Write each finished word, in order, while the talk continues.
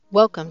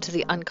Welcome to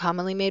the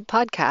Uncommonly Made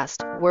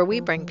podcast, where we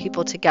bring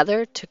people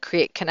together to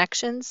create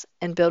connections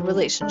and build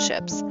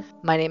relationships.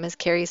 My name is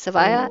Carrie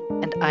Savaya,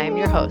 and I am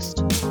your host.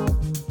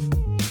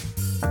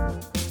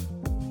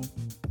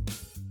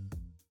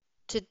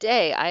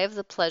 Today, I have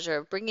the pleasure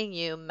of bringing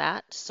you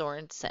Matt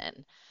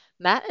Sorensen.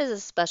 Matt is a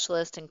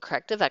specialist in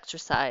corrective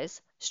exercise,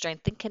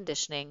 strength and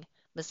conditioning,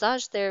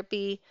 massage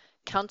therapy,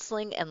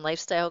 counseling, and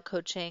lifestyle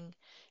coaching,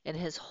 and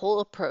his whole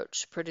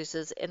approach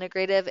produces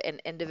integrative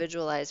and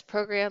individualized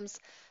programs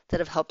that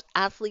have helped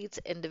athletes,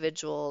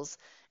 individuals,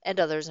 and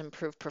others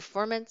improve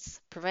performance,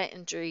 prevent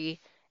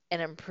injury,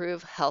 and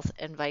improve health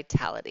and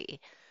vitality.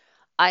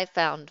 I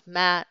found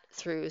Matt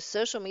through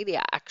social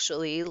media,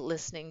 actually,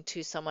 listening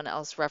to someone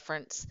else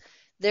reference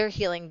their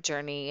healing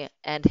journey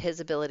and his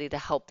ability to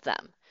help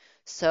them.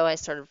 So I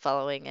started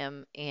following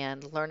him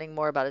and learning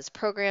more about his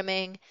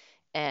programming.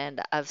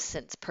 And I've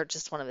since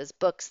purchased one of his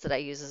books that I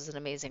use as an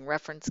amazing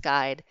reference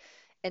guide.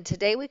 And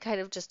today we kind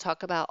of just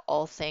talk about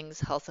all things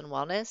health and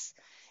wellness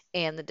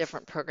and the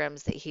different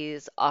programs that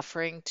he's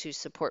offering to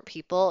support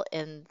people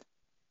in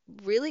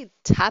really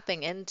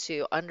tapping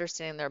into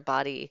understanding their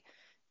body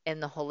in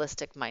the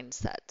holistic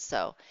mindset.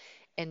 So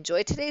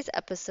enjoy today's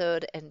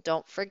episode and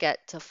don't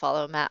forget to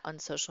follow Matt on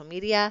social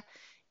media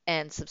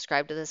and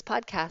subscribe to this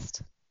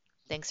podcast.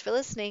 Thanks for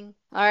listening.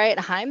 All right.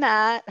 Hi,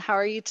 Matt. How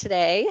are you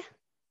today?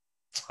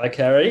 Hi,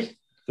 Carrie.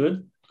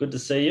 Good. Good to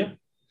see you.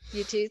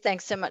 You too.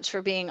 Thanks so much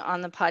for being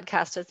on the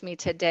podcast with me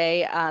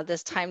today.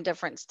 This time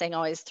difference thing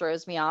always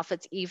throws me off.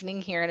 It's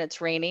evening here and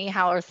it's rainy.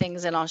 How are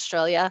things in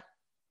Australia?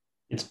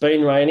 It's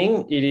been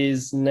raining. It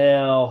is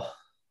now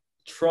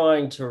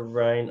trying to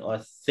rain,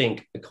 I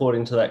think,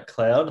 according to that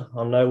cloud.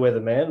 I'm no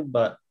weatherman,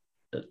 but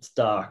it's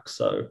dark.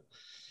 So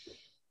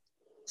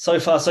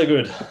far, so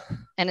good.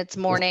 And it's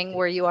morning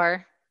where you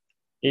are?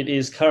 It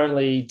is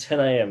currently 10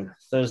 a.m.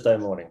 Thursday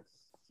morning.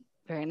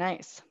 Very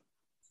nice.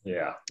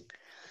 Yeah.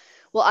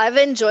 Well, I've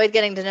enjoyed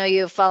getting to know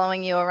you,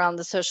 following you around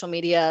the social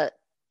media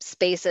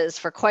spaces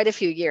for quite a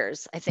few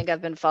years. I think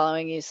I've been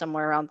following you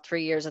somewhere around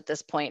 3 years at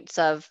this point.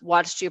 So I've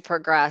watched you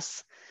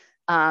progress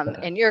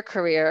in your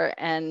career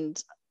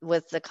and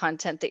with the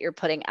content that you're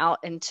putting out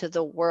into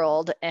the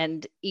world.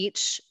 And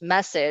each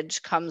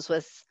message comes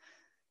with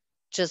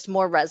just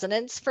more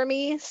resonance for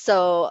me.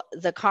 So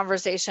the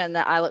conversation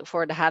that I look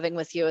forward to having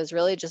with you is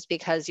really just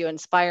because you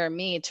inspire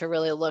me to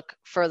really look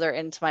further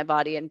into my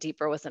body and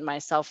deeper within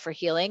myself for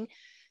healing,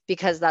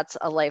 because that's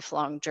a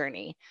lifelong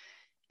journey.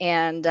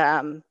 And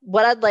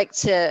what I'd like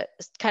to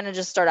kind of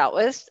just start out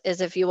with is,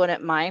 if you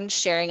wouldn't mind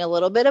sharing a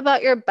little bit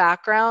about your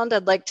background.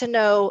 I'd like to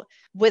know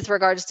with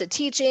regards to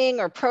teaching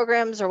or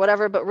programs or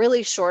whatever, but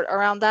really short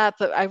around that.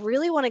 But I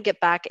really want to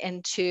get back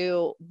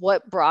into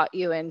what brought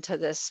you into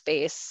this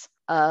space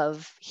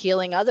of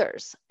healing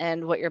others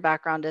and what your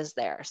background is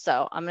there.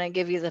 So I'm going to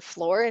give you the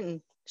floor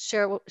and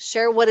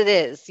share what it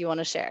is you want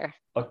to share.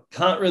 I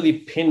can't really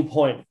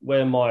pinpoint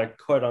where my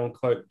quote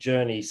unquote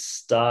journey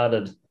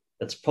started.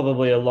 It's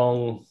probably a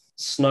long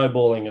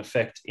snowballing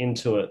effect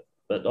into it,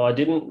 but I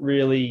didn't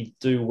really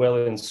do well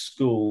in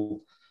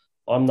school.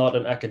 I'm not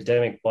an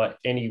academic by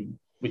any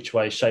which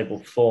way, shape, or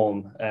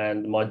form,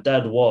 and my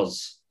dad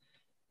was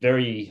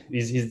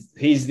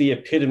he's the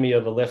epitome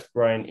of a left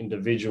brain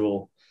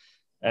individual.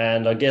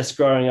 And I guess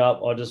growing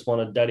up, I just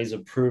wanted daddy's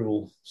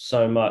approval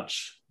so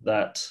much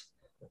that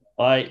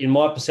in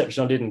my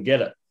perception, I didn't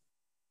get it,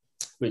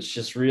 which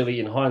just really,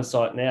 in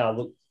hindsight now,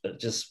 look, it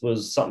just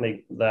was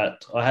something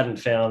that I hadn't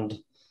found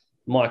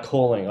my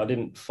calling. I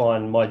didn't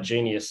find my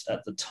genius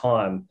at the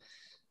time.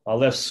 I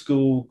left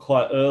school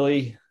quite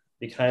early,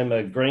 became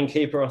a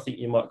greenkeeper. I think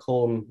you might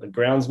call them a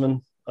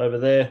groundsman over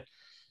there.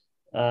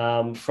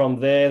 From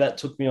there, that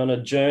took me on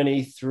a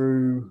journey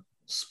through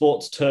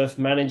sports turf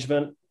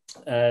management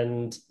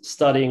and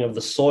studying of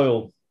the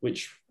soil,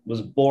 which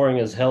was boring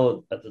as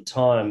hell at the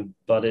time.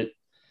 But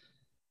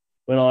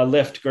when I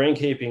left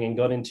greenkeeping and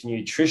got into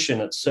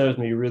nutrition, it served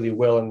me really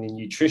well in the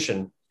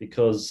nutrition,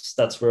 because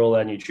that's where all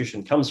our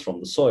nutrition comes from,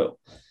 the soil.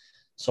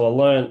 So I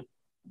learned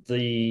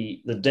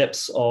the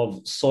depths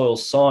of soil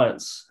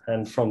science,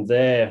 and from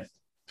there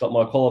got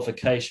my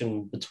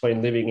qualification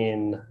between living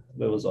in,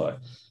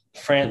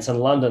 France and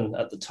London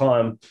at the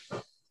time,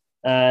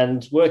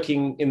 and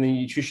working in the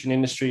nutrition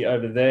industry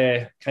over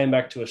there. Came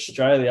back to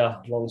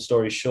Australia. Long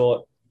story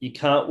short, you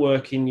can't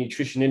work in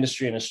nutrition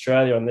industry in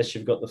Australia unless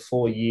you've got the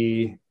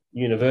 4-year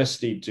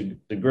university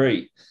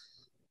degree.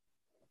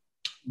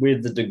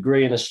 With the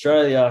degree in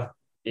Australia,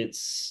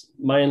 it's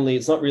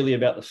not really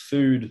about the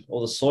food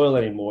or the soil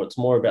anymore. It's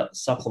more about the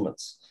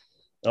supplements.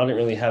 I didn't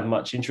really have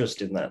much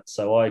interest in that,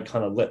 so I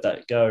kind of let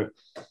that go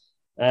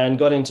and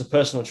got into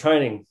personal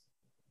training.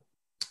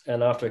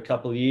 And after a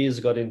couple of years,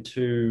 got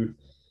into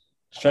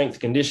strength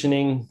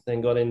conditioning,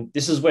 then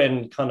this is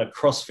when kind of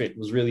CrossFit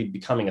was really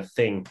becoming a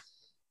thing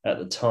at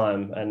the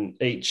time.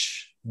 And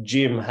each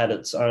gym had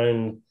its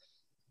own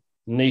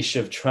niche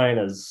of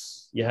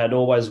trainers. You had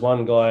always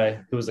one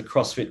guy who was a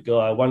CrossFit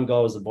guy, one guy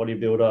was a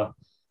bodybuilder,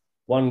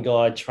 one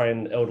guy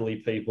trained elderly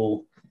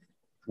people,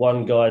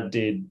 one guy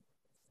did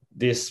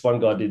this, one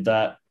guy did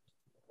that.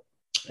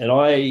 And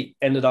I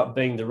ended up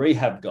being the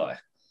rehab guy,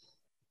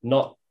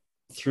 not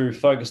through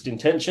focused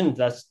intention.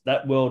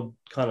 That world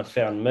kind of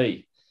found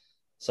me.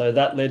 So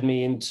that led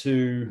me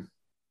into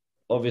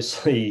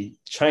obviously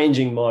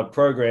changing my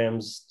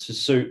programs to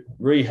suit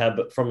rehab,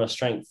 but from a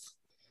strength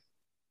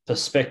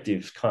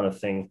perspective kind of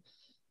thing.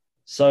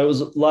 So it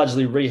was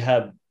largely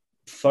rehab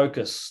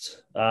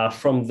focused.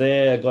 From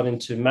there, I got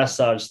into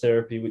massage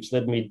therapy, which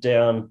led me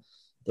down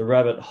the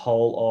rabbit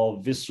hole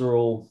of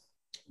visceral,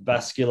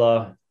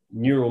 vascular,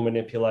 neural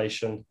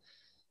manipulation.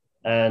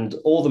 And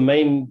all the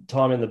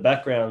meantime in the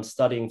background,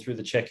 studying through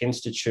the Czech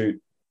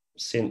Institute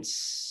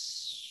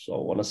since, I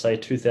want to say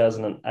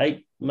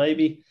 2008,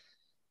 maybe,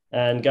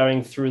 and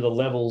going through the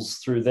levels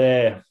through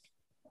there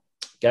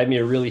gave me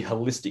a really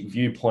holistic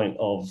viewpoint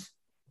of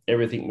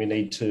everything we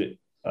need to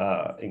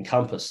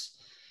encompass.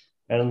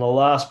 And in the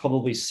last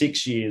probably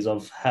 6 years,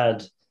 I've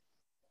had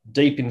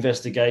deep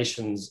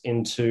investigations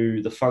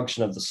into the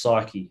function of the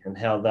psyche and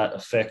how that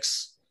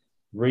affects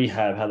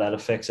rehab, how that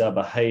affects our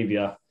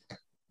behavior,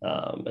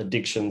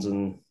 addictions,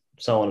 and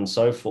so on and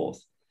so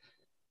forth.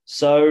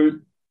 So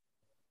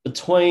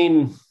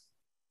between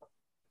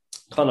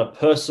kind of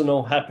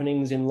personal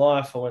happenings in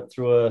life, I went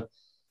through a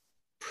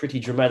pretty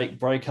dramatic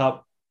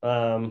breakup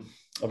of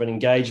an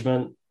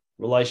engagement,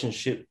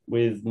 relationship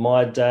with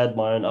my dad,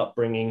 my own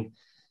upbringing,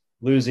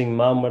 losing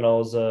mum when I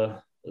was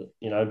a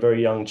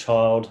very young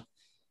child,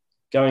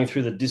 going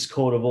through the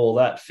discord of all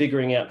that,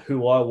 figuring out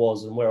who I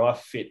was and where I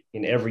fit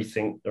in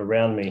everything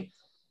around me.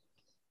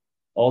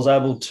 I was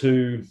able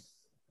to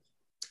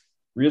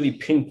really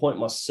pinpoint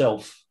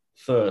myself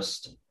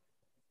first,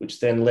 which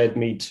then led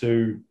me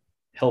to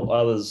help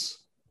others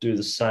do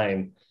the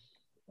same.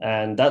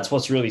 And that's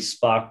what's really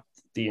sparked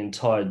the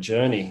entire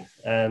journey.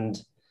 And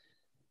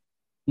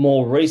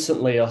more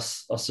recently, I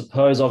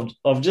suppose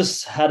I've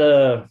just had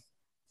a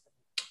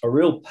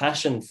real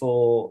passion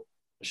for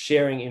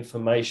sharing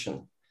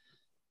information.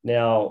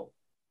 Now,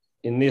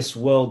 in this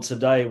world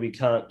today, we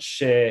can't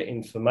share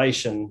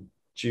information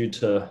due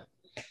to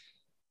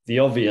the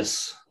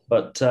obvious,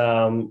 but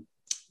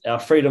our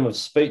freedom of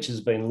speech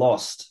has been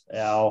lost.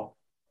 Our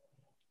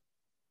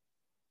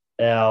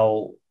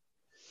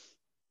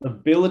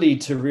ability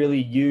to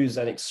really use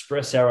and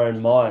express our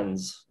own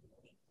minds,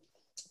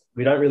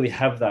 we don't really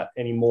have that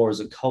anymore as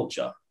a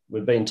culture.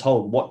 We're being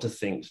told what to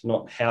think,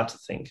 not how to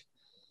think.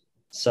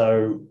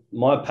 So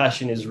my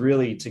passion is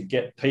really to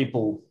get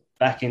people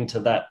back into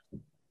that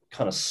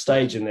kind of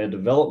stage in their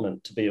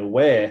development, to be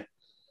aware.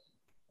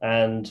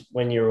 And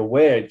when you're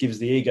aware, it gives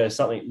the ego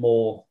something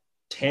more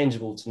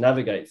tangible to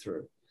navigate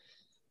through.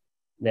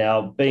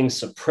 Now, being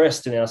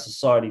suppressed in our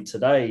society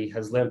today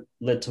has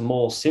led to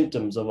more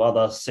symptoms of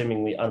other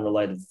seemingly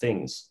unrelated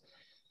things.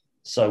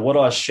 So what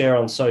I share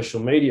on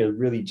social media,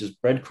 really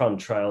just breadcrumb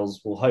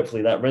trails, well,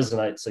 hopefully that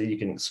resonates so you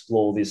can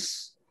explore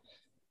this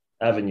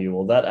avenue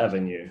or that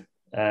avenue.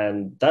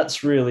 And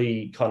that's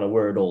really kind of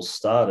where it all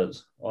started.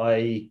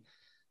 I'm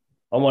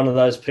one of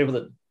those people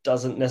that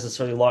doesn't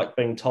necessarily like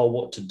being told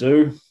what to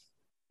do.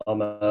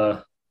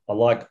 I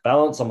like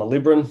balance. I'm a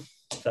Libran,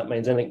 if that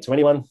means anything to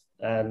anyone.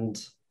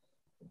 And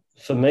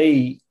for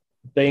me,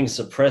 being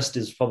suppressed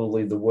is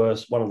probably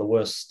one of the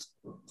worst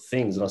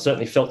things. And I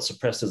certainly felt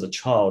suppressed as a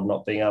child,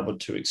 not being able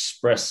to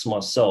express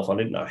myself. I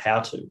didn't know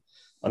how to.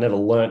 I never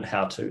learned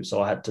how to.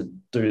 So I had to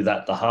do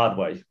that the hard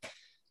way,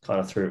 kind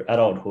of through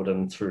adulthood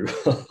and through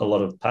a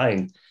lot of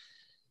pain.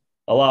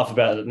 I laugh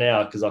about it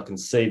now because I can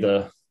see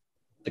the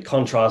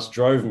contrast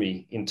drove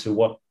me into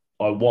what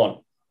I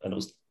want, and it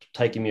was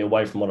taking me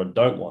away from what I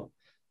don't want.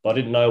 But I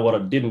didn't know what I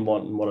didn't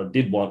want and what I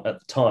did want at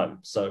the time.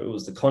 So it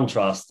was the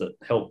contrast that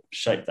helped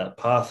shape that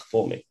path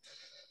for me.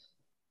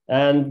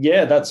 And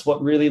yeah, that's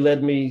what really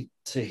led me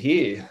to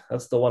here.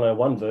 That's the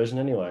 101 version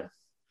anyway.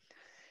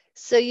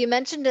 So you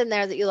mentioned in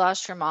there that you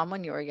lost your mom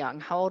when you were young.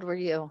 How old were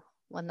you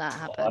when that I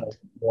happened?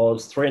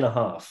 was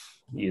 3.5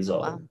 years Oh,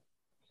 old wow.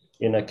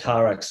 in a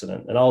car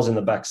accident, and I was in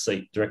the back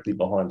seat directly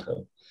behind her.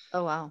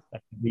 Oh, wow.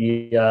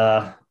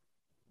 The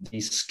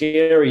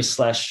scary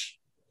slash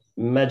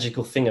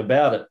magical thing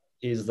about it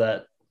is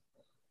that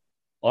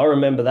I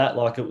remember that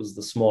like it was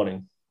this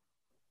morning.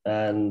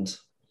 And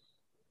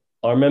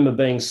I remember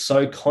being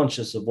so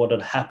conscious of what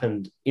had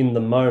happened in the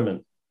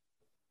moment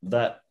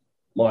that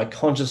my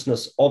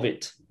consciousness of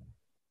it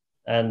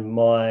and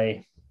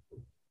my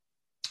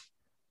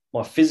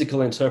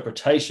physical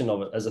interpretation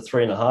of it as a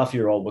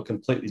 3.5-year-old were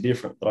completely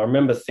different. But I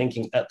remember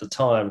thinking at the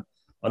time,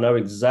 I know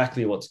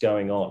exactly what's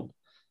going on.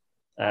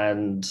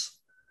 And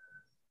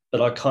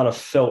but I kind of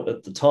felt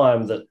at the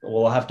time that,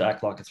 well, I have to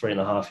act like a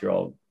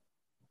 3.5-year-old.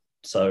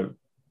 So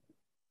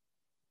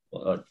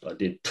I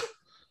did.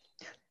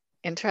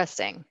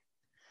 Interesting.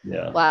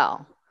 Yeah.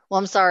 Wow. Well,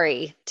 I'm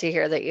sorry to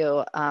hear that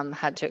you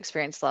had to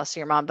experience the loss of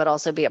your mom, but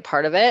also be a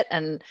part of it.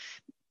 And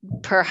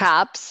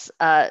perhaps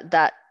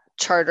that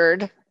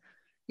chartered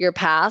your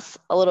path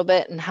a little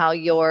bit and how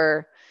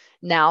you're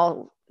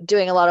now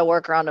doing a lot of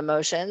work around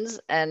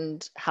emotions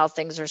and how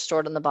things are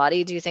stored in the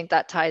body. Do you think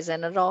that ties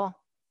in at all?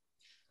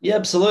 Yeah,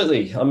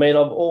 absolutely. I mean,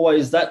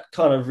 that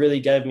kind of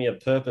really gave me a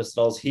purpose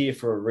that I was here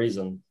for a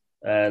reason.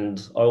 And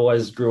I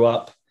always grew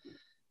up,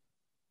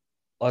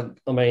 I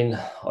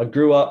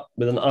grew up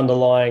with an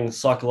underlying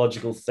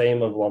psychological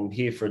theme of, well, I'm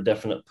here for a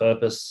definite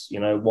purpose,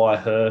 why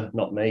her,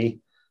 not me,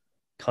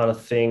 kind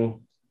of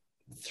thing.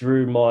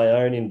 Through my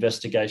own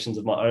investigations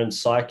of my own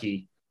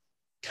psyche,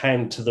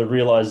 came to the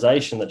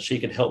realization that she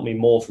could help me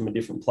more from a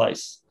different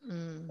place.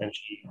 Mm. And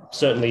she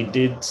certainly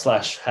did,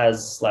 slash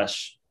has,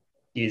 slash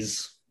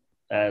is.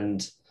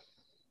 And,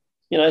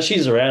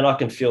 she's around. I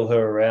can feel her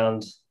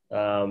around.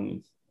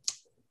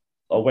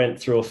 I went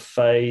through a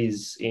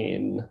phase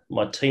in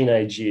my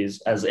teenage years,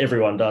 as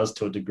everyone does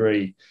to a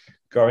degree,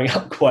 growing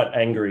up quite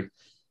angry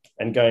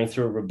and going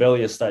through a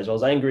rebellious stage. I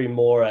was angry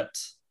more at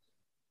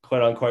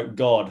quote unquote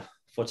God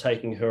for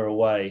taking her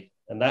away.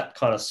 And that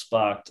kind of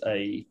sparked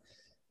a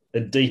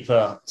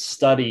deeper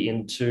study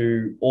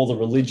into all the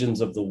religions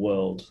of the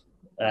world.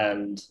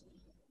 And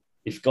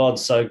if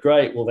God's so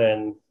great, well,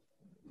 then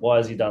why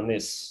has he done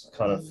this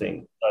kind of Mm.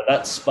 thing? So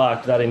that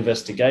sparked that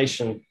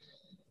investigation,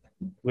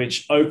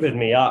 which opened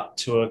me up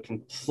to a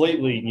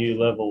completely new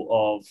level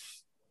of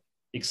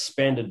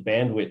expanded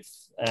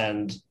bandwidth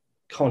and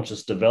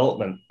conscious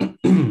development.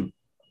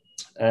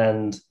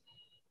 And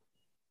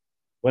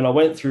when I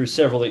went through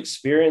several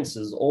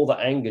experiences, all the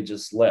anger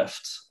just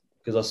left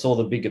because I saw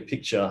the bigger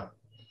picture,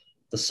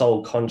 the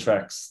soul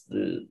contracts,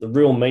 the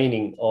real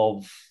meaning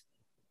of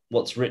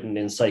what's written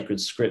in sacred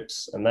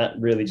scripts. And that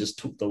really just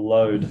took the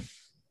load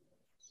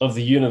of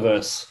the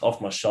universe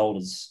off my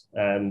shoulders.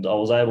 And I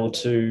was able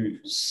to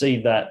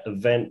see that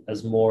event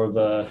as more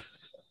of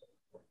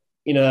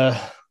in a,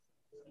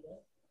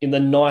 in the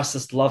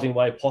nicest, loving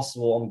way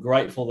possible. I'm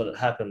grateful that it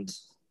happened.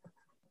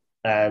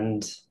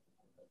 And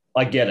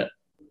I get it.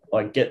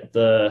 I get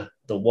the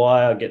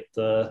why, I get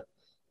the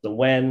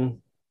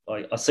when.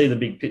 I see the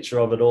big picture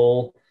of it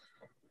all.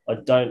 I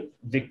don't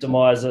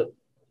victimize it.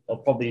 I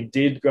probably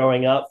did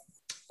growing up.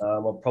 I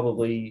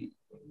probably,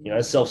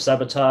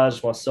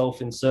 self-sabotage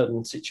myself in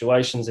certain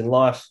situations in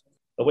life.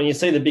 But when you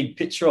see the big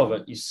picture of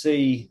it, you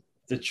see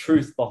the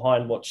truth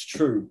behind what's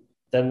true.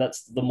 Then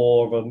that's the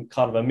more of a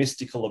kind of a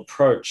mystical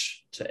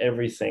approach to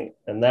everything.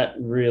 And that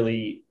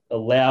really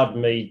allowed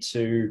me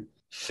to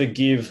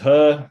forgive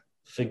her,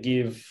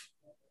 forgive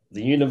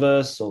the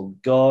universe or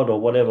God or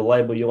whatever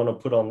label you want to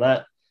put on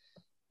that,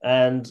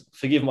 and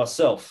forgive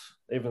myself,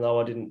 even though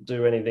I didn't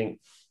do anything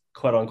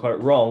quote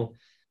unquote wrong.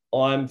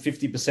 I'm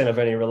 50% of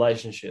any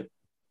relationship.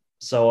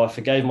 So I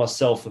forgave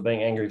myself for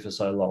being angry for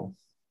so long,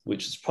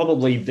 which is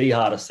probably the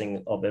hardest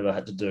thing I've ever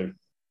had to do.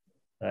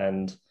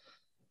 And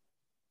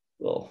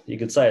well, you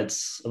could say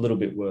it's a little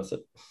bit worth it.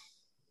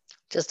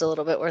 Just a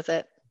little bit worth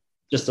it.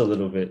 Just a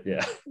little bit,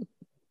 yeah.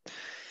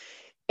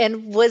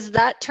 And was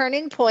that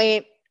turning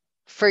point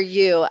for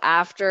you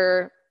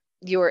after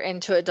you were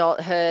into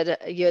adulthood?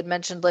 You had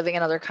mentioned living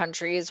in other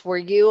countries. Were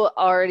you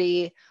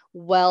already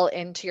well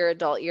into your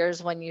adult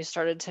years when you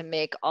started to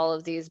make all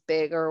of these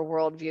bigger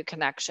worldview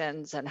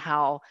connections and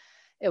how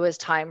it was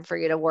time for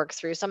you to work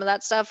through some of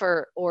that stuff,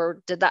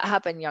 or did that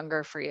happen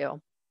younger for you?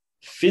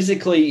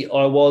 Physically,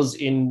 I was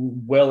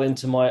in well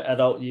into my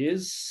adult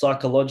years.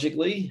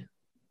 Psychologically,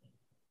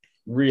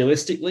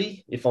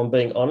 realistically, if I'm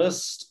being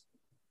honest,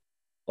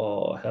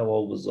 how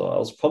old was I? I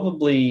was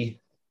probably,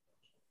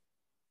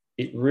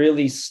 it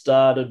really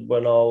started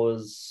when I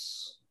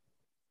was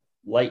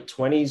late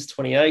 20s,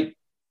 28,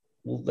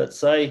 let's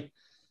say.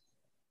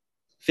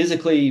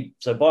 Physically,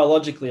 so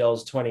biologically, I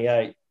was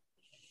 28.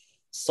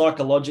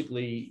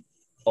 Psychologically,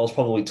 I was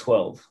probably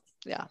 12.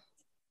 Yeah.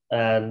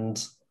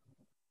 And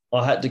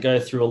I had to go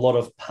through a lot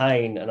of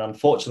pain. And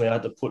unfortunately, I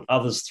had to put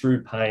others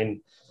through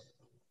pain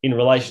in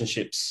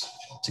relationships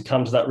to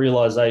come to that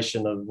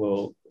realization of,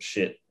 well,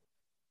 shit,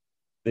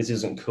 this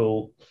isn't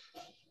cool.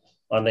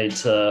 I need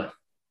to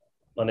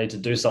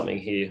do something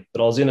here.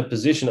 But I was in a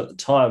position at the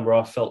time where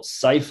I felt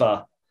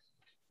safer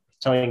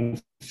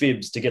telling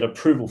fibs to get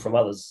approval from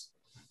others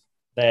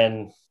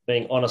than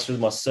being honest with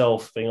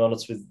myself, being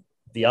honest with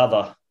the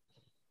other,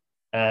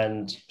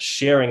 and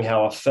sharing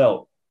how I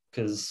felt.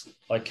 Because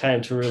I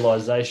came to a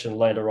realization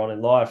later on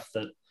in life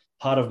that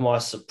part of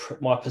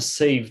my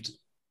perceived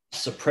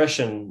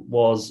suppression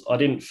was I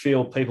didn't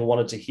feel people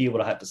wanted to hear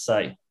what I had to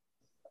say.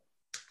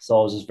 So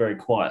I was just very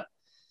quiet.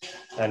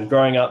 And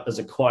growing up as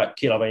a quiet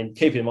kid, I mean,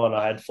 keep in mind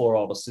I had 4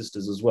 older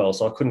sisters as well,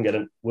 so I couldn't get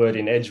a word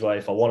in edgeway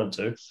if I wanted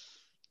to.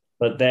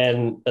 But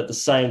then at the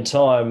same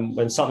time,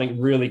 when something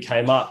really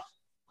came up,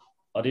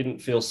 I didn't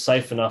feel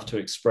safe enough to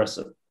express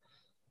it.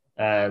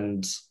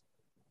 And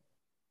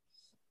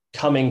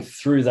coming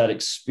through that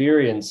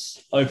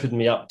experience opened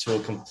me up to a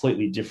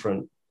completely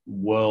different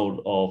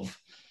world of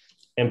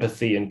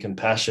empathy and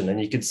compassion.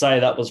 And you could say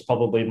that was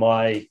probably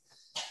my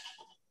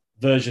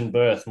virgin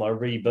birth, my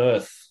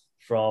rebirth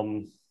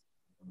from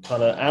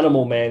kind of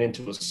animal man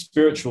into a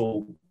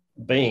spiritual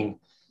being,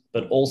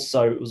 but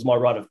also it was my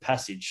rite of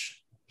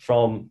passage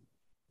from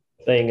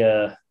being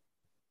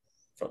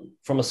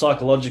from a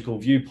psychological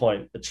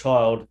viewpoint, a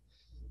child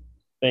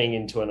being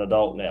into an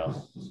adult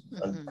now,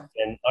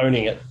 and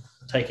owning it,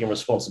 taking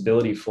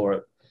responsibility for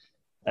it,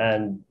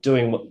 and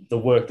doing the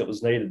work that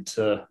was needed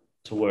to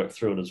work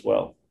through it as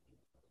well.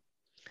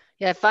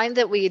 Yeah, I find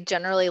that we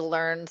generally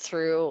learn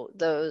through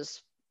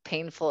those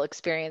painful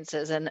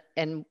experiences,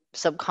 and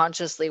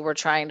subconsciously we're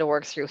trying to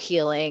work through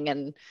healing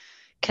and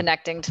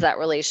connecting to that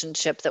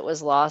relationship that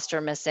was lost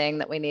or missing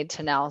that we need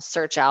to now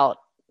search out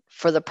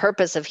for the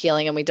purpose of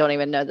healing, and we don't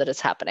even know that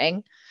it's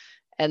happening.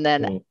 And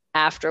then Mm.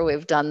 after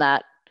we've done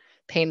that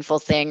painful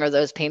thing or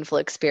those painful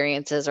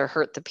experiences or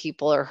hurt the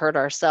people or hurt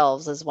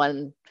ourselves is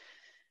when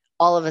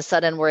all of a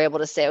sudden we're able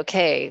to say,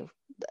 okay,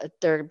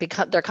 there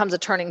comes a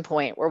turning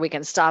point where we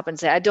can stop and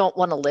say, I don't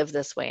want to live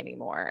this way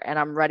anymore, and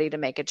I'm ready to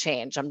make a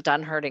change. I'm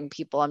done hurting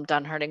people. I'm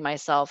done hurting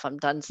myself. I'm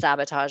done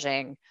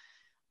sabotaging.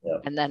 Yeah.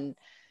 And then,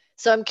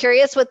 so I'm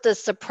curious with the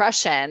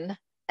suppression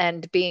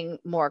and being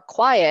more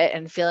quiet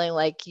and feeling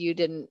like you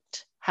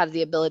didn't have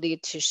the ability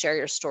to share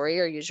your story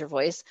or use your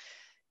voice.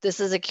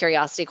 This is a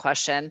curiosity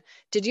question.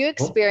 Did you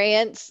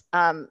experience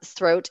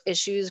throat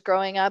issues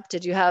growing up?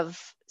 Did you have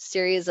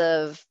series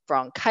of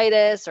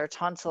bronchitis or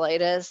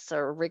tonsillitis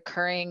or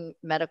recurring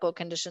medical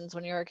conditions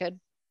when you were a kid?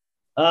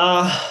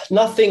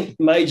 Nothing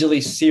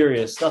majorly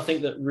serious,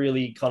 nothing that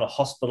really kind of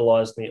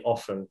hospitalized me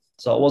often.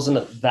 So it wasn't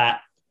at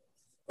that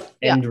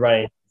Yeah. end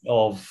range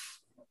of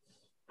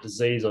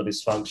disease or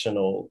dysfunction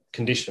or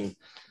condition.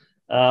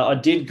 I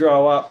did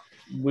grow up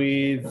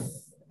with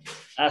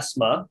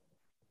asthma,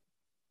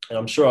 and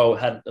I'm sure I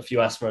had a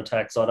few asthma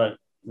attacks. I don't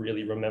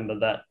really remember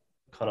that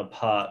kind of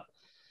part.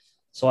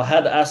 So I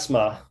had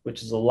asthma,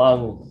 which is a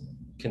lung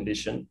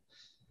condition.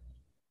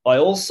 I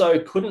also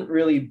couldn't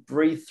really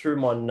breathe through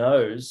my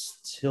nose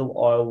till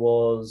I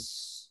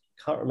was,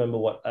 can't remember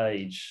what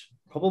age,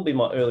 probably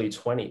my early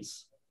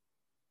 20s.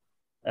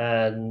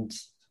 And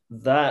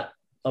that,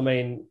 I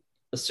mean,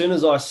 as soon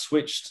as I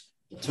switched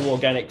to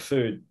organic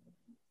food,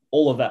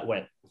 all of that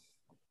went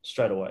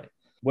straight away.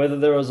 Whether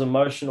there was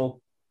emotional,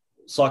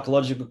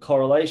 psychological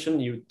correlation,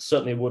 you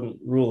certainly wouldn't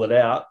rule it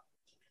out,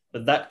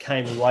 but that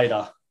came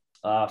later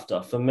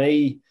after. For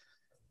me,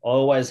 I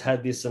always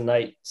had this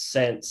innate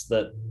sense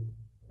that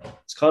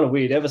it's kind of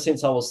weird. Ever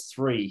since I was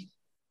 3,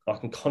 I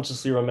can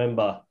consciously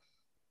remember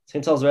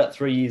since I was about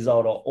 3 years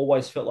old, I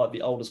always felt like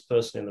the oldest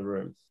person in the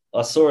room.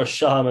 I saw a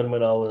shaman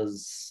when I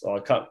was, I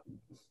can't,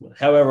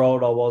 however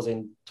old I was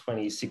in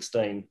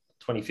 2016,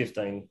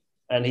 2015.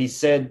 And he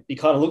said, he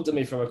kind of looked at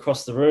me from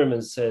across the room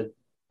and said,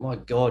 my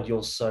God,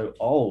 you're so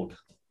old.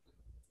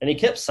 And he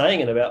kept saying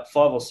it about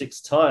 5 or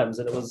 6 times.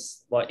 And it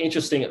was like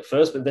interesting at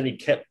first, but then he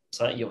kept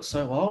saying, you're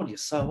so old, you're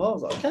so old. I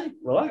was like, okay,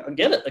 right, I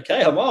get it.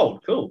 Okay, I'm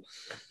old. Cool.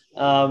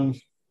 That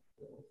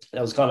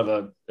was kind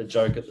of a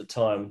joke at the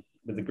time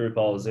with the group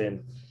I was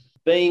in.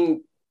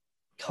 Being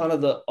kind of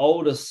the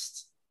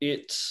oldest,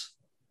 it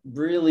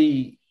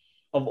really,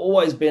 I've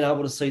always been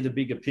able to see the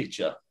bigger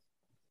picture.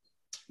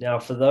 Now,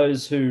 for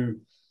those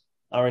who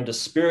are into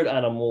spirit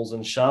animals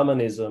and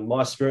shamanism,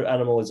 my spirit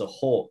animal is a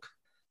hawk.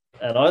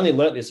 And I only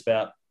learnt this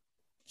about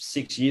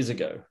 6 years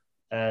ago.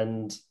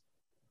 And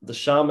the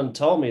shaman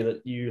told me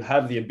that you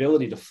have the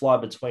ability to fly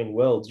between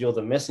worlds. You're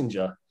the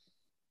messenger.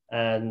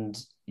 And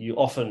you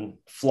often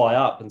fly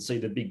up and see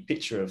the big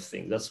picture of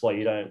things. That's why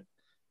you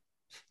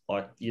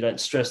don't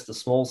stress the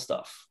small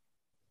stuff.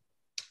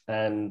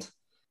 And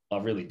I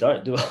really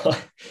don't, do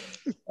I?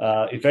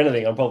 If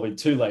anything, I'm probably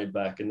too laid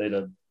back and need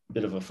a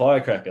bit of a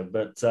firecracker.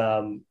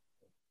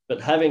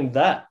 But having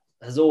that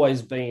has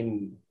always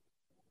been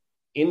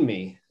in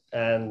me.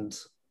 And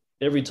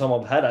every time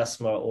I've had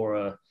asthma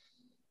or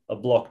a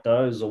blocked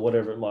nose or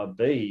whatever it might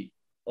be,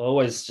 I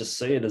always just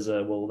see it as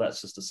well,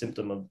 that's just a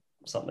symptom of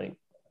something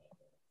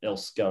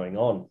else going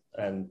on.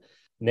 And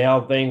now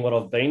being what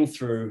I've been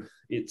through,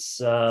 it's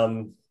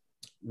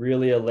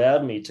really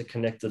allowed me to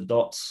connect the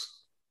dots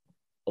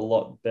a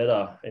lot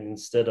better. And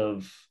instead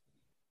of,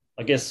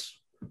 I guess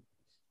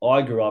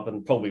I grew up,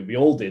 and probably we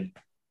all did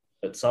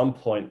at some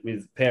point,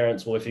 with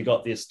parents, well, if you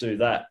got this, do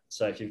that.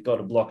 So if you've got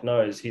a blocked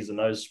nose, here's a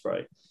nose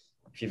spray.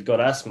 If you've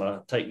got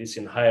asthma, take this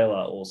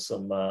inhaler or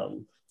some, I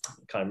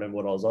can't remember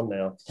what I was on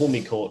now,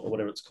 Pulmicort or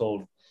whatever it's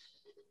called.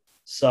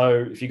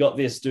 So if you got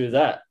this, do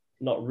that,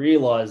 not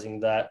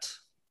realizing that,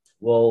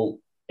 well,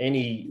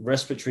 any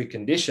respiratory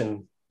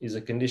condition is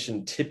a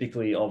condition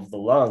typically of the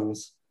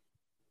lungs.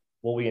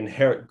 Well, we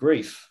inherit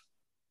grief.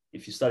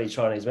 If you study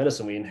Chinese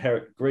medicine, we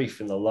inherit grief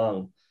in the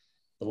lung.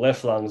 The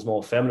left lung is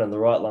more feminine, the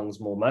right lung is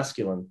more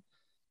masculine.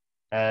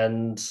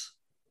 And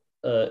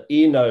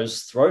ear,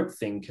 nose, throat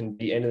thing can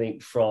be anything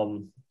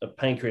from a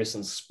pancreas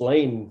and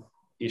spleen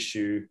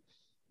issue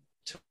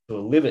to a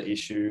liver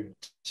issue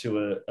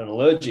to an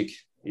allergic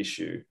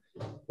issue.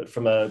 But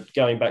from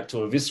going back to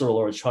a visceral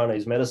or a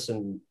Chinese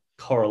medicine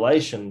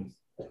correlation,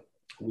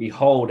 we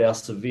hold our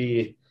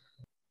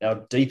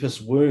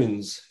deepest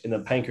wounds in the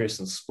pancreas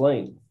and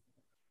spleen,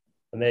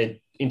 and they're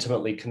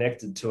intimately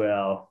connected to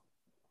our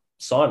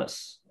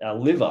sinus. Our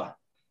liver,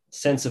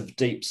 sense of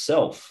deep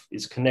self,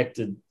 is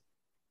connected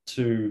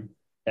to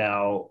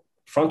our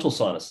frontal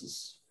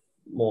sinuses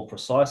more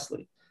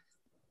precisely.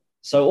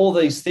 So all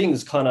these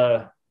things kind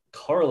of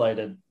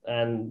correlated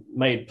and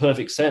made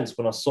perfect sense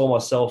when I saw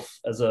myself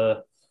as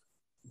an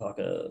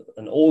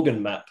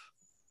organ map.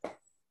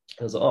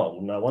 I was like, oh,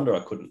 no wonder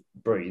I couldn't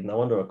breathe. No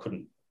wonder I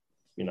couldn't,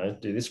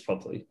 do this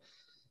properly.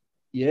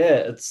 Yeah,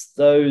 it's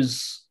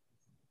those,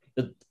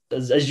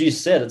 as you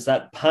said, it's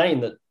that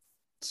pain that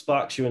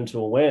sparks you into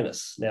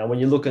awareness. Now, when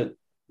you look at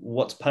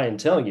what's pain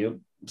telling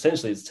you,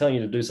 essentially it's telling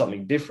you to do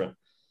something different.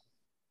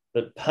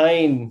 But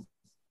pain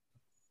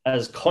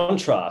as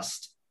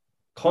contrast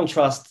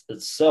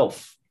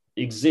itself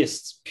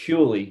exists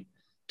purely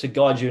to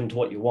guide you into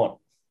what you want,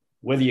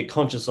 whether you're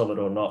conscious of it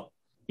or not.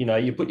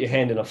 You put your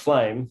hand in a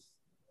flame,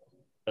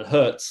 it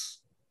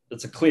hurts.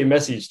 It's a clear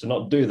message to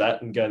not do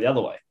that and go the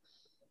other way.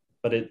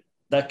 But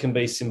that can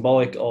be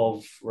symbolic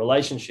of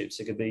relationships.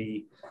 It could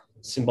be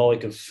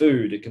symbolic of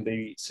food. It can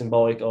be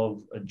symbolic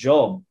of a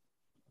job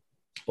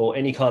or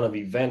any kind of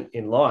event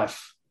in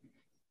life.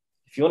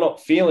 If you're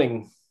not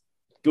feeling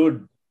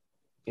good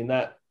in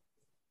that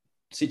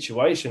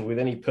situation with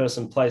any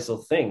person, place,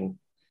 or thing,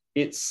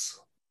 it's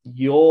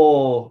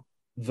your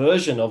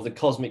version of the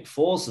cosmic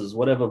forces,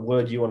 whatever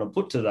word you want to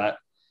put to that,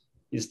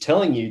 is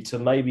telling you to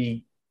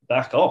maybe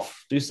back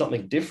off, do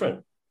something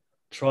different,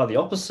 try the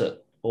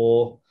opposite,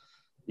 or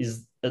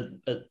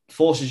it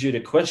forces you to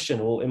question,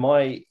 well, am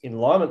I in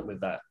alignment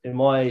with that?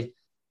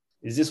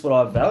 Is this what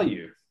I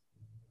value?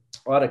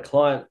 I had a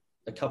client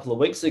a couple of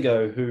weeks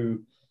ago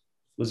who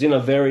was in a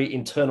very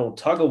internal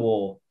tug of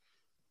war,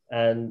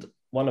 and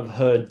one of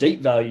her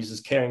deep values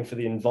is caring for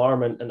the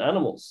environment and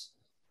animals.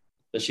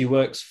 But she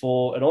works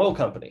for an oil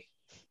company.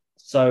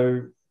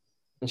 And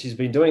she's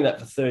been doing that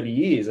for 30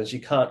 years, and she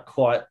can't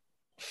quite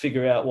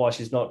figure out why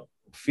she's not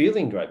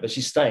feeling great, but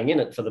she's staying in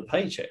it for the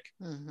paycheck.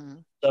 Mm-hmm.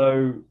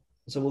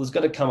 So there's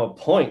got to come a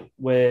point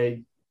where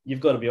you've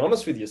got to be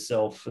honest with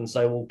yourself and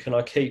say, well, can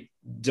I keep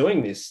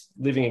doing this,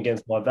 living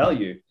against my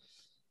value?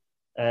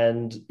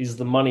 And is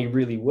the money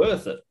really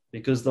worth it?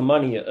 Because the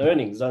money you're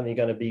earning is only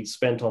going to be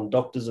spent on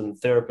doctors and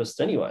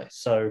therapists anyway.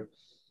 So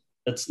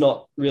it's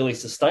not really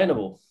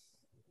sustainable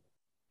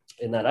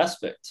in that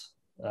aspect.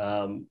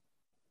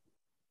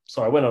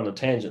 Sorry, I went on a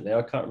tangent there.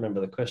 I can't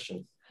remember the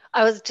question.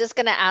 I was just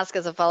going to ask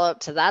as a follow-up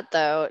to that,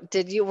 though,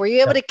 were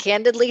you able to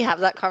candidly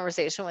have that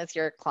conversation with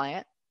your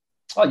client?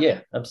 Oh,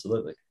 yeah,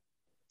 absolutely.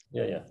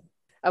 Yeah.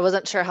 I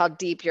wasn't sure how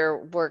deep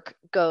your work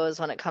goes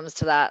when it comes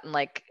to that, and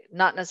like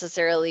not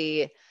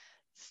necessarily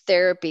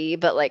therapy,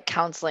 but like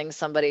counseling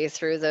somebody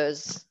through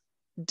those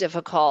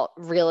difficult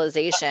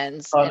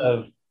realizations.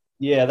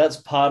 That's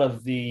part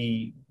of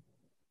the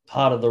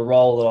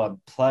role that I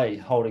play,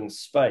 holding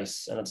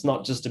space. And it's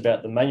not just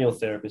about the manual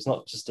therapy. It's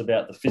not just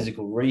about the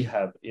physical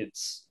rehab.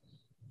 It's,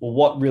 well,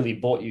 what really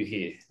brought you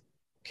here?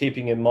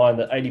 Keeping in mind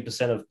that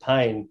 80% of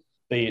pain,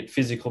 be it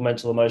physical,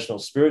 mental, emotional,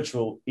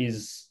 spiritual,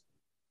 is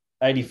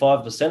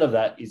 85% of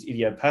that is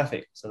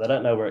idiopathic. So they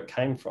don't know where it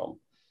came from.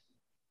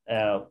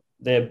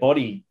 Their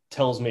body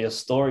tells me a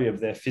story of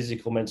their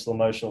physical, mental,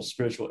 emotional,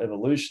 spiritual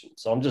evolution.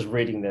 So I'm just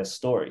reading their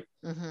story.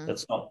 Mm-hmm.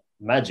 That's not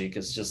magic.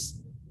 It's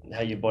just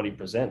how your body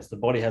presents. The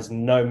body has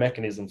no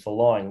mechanism for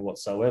lying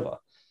whatsoever.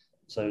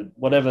 So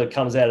whatever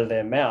comes out of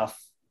their mouth,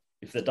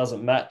 if it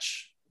doesn't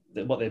match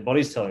what their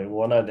body's telling me,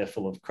 well, I know they're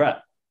full of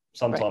crap,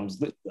 sometimes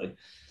right. Literally.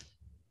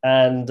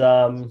 And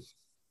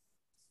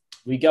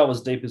we go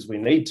as deep as we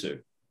need to,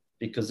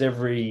 because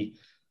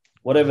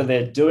whatever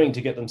they're doing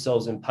to get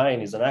themselves in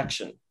pain is an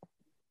action.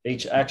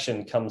 Each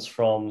action comes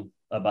from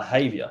a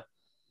behavior.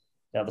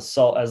 Now, the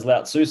soul, as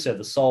Lao Tzu said,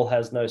 the soul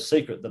has no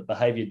secret that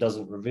behavior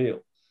doesn't reveal.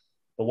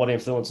 But what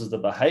influences the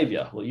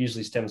behavior? Well, it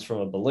usually stems from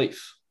a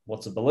belief.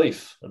 What's a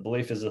belief? A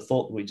belief is a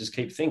thought that we just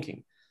keep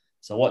thinking.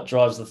 So what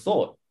drives the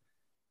thought?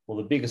 Well,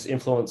 the biggest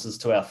influences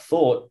to our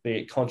thought, be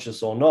it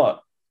conscious or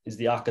not, is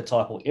the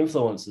archetypal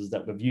influences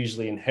that we've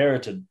usually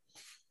inherited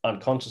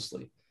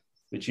unconsciously,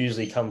 which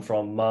usually come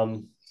from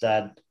mum,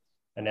 dad,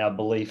 and our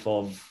belief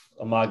of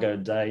Imago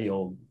Dei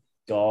or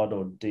God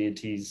or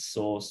deity's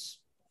source,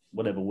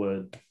 whatever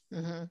word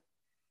kind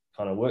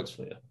of works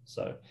for you.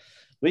 So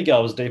we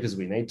go as deep as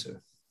we need to.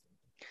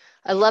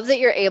 I love that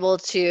you're able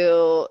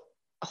to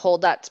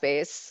hold that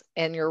space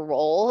in your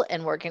role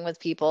and working with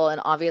people,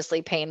 and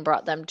obviously pain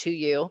brought them to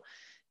you,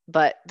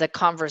 but the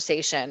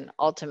conversation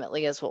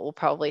ultimately is what will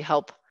probably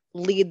help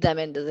lead them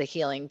into the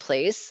healing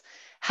place.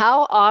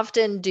 How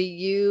often do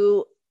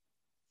you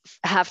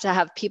have to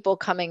have people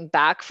coming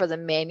back for the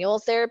manual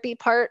therapy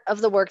part of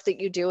the work that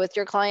you do with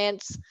your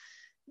clients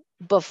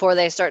before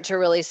they start to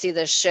really see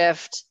the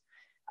shift?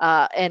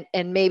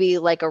 And maybe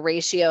like a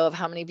ratio of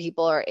how many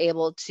people are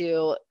able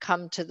to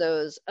come to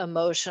those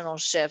emotional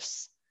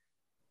shifts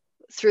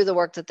through the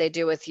work that they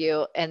do with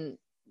you and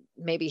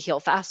maybe heal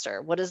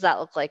faster. What does that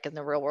look like in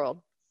the real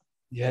world?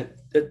 Yeah,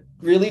 it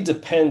really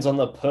depends on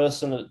the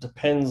person. It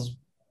depends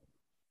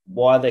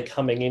why they're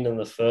coming in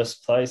the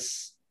first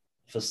place.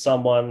 For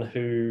someone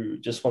who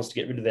just wants to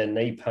get rid of their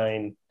knee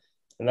pain,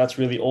 and that's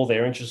really all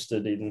they're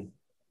interested in,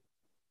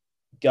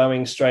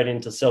 going straight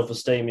into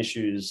self-esteem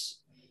issues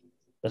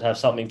that have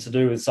something to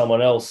do with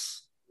someone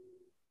else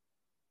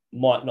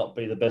might not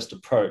be the best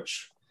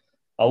approach.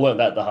 I learned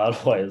that the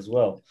hard way as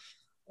well.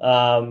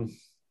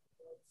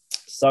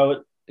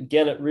 So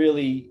again, it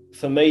really,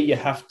 for me, you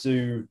have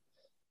to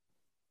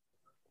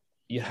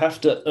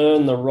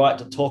earn the right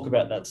to talk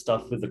about that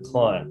stuff with the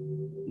client.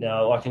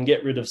 Now, I can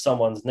get rid of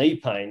someone's knee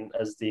pain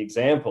as the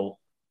example.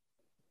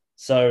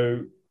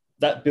 So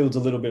that builds a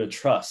little bit of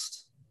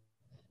trust.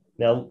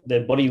 Now,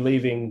 their body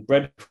leaving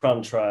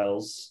breadcrumb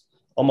trails,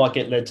 I might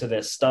get led to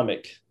their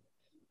stomach,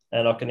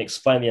 and I can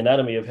explain the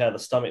anatomy of how the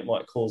stomach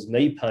might cause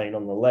knee pain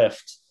on the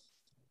left,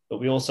 but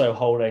we also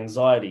hold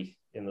anxiety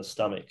in the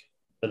stomach,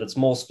 but it's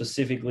more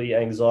specifically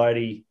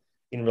anxiety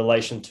in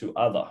relation to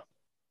other.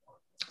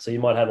 So you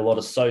might have a lot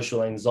of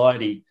social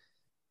anxiety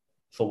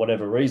for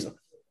whatever reason.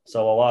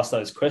 So I'll ask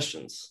those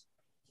questions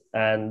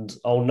and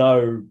I'll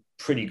know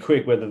pretty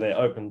quick whether they're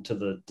open to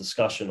the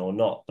discussion or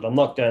not. But I'm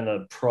not going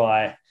to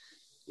pry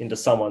into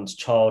someone's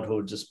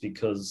childhood just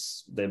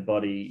because their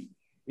body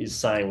is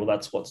saying, well,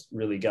 that's what's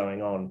really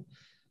going on.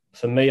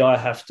 For me, I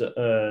have to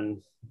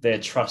earn their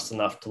trust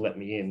enough to let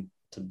me in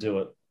to do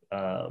it.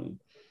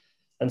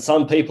 And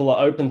some people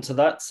are open to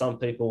that. Some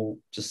people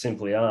just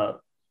simply aren't.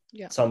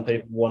 Yeah. Some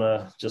people want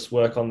to just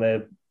work on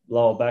their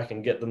lower back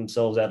and get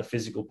themselves out of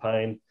physical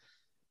pain.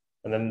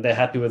 And then they're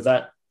happy with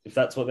that. If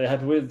that's what they're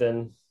happy with,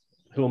 then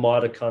who am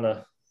I to kind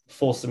of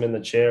force them in the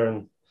chair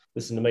and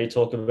listen to me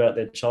talk about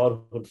their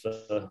childhood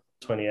for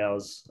 20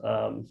 hours?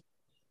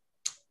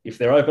 If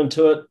they're open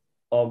to it,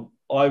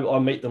 I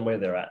meet them where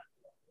they're at.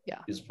 Yeah.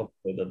 Is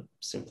probably the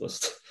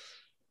simplest.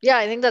 Yeah,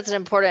 I think that's an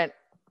important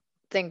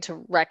thing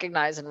to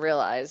recognize and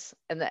realize,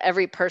 and that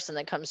every person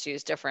that comes to you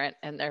is different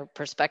in their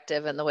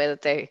perspective and the way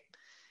that they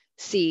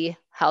see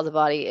how the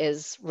body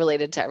is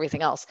related to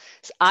everything else.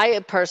 So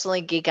I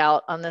personally geek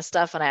out on this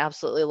stuff, and I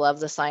absolutely love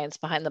the science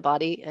behind the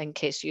body, in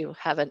case you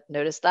haven't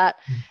noticed that.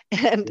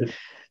 And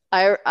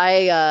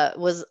I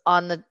was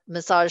on the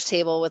massage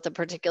table with a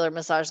particular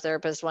massage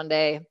therapist one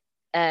day,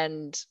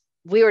 and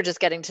we were just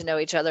getting to know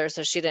each other,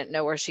 so she didn't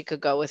know where she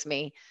could go with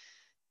me.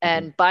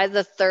 And by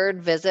the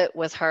third visit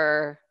with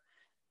her,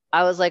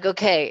 I was like,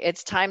 okay,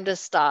 it's time to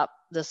stop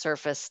the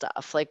surface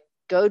stuff. Like,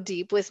 go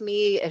deep with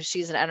me. If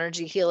she's an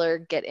energy healer,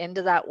 get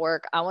into that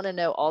work. I want to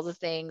know all the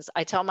things.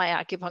 I tell my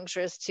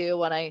acupuncturist too,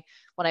 when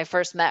I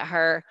first met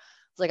her, I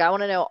was like, I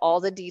want to know all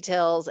the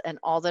details and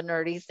all the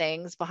nerdy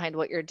things behind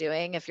what you're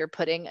doing. If you're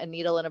putting a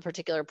needle in a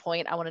particular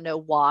point, I want to know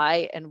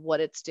why and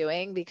what it's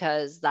doing,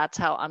 because that's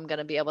how I'm going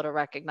to be able to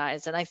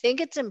recognize. And I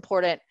think it's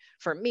important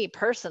for me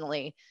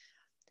personally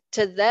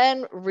to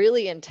then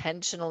really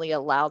intentionally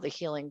allow the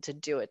healing to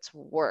do its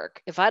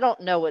work. If I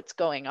don't know what's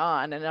going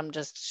on and I'm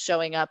just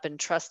showing up and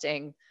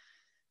trusting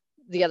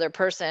the other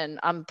person,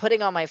 I'm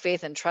putting all my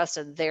faith and trust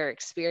in their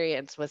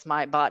experience with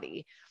my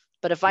body.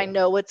 But if I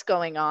know what's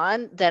going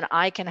on, then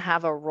I can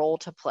have a role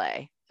to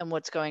play in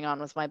what's going on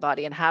with my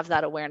body and have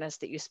that awareness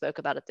that you spoke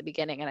about at the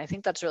beginning. And I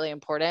think that's really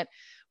important,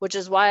 which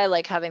is why I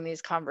like having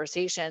these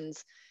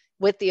conversations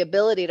with the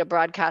ability to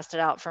broadcast it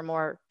out for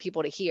more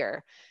people to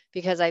hear,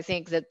 because I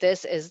think that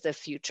this is the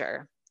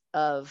future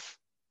of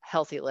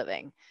healthy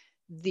living.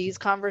 These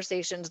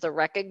conversations, the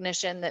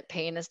recognition that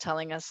pain is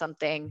telling us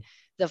something,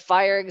 the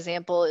fire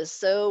example is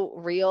so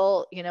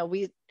real. You know,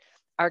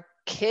 our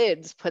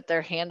kids put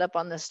their hand up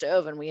on the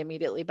stove and we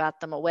immediately bat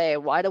them away.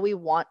 Why do we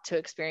want to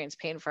experience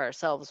pain for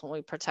ourselves when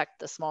we protect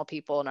the small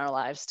people in our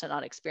lives to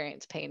not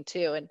experience pain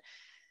too? And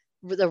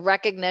the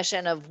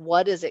recognition of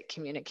what is it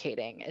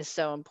communicating is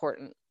so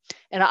important.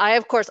 And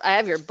of course, I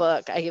have your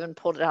book. I even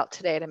pulled it out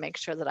today to make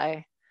sure that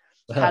I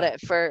had it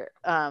for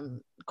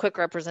quick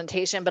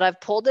representation. But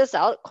I've pulled this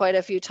out quite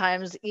a few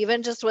times,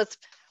 even just with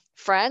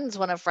friends,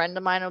 when a friend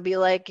of mine will be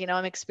like, you know,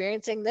 I'm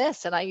experiencing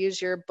this. And I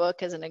use your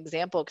book as an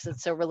example because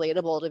it's so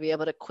relatable to be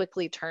able to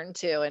quickly turn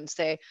to and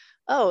say,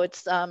 oh,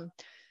 it's,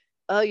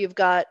 you've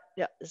got,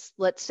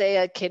 let's say,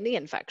 a kidney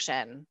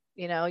infection.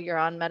 You know, you're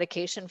on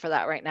medication for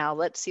that right now.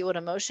 Let's see what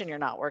emotion you're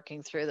not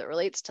working through that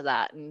relates to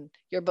that. And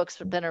your book's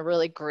been a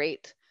really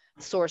great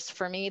source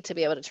for me to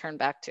be able to turn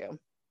back to.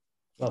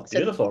 Oh,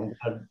 beautiful.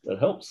 That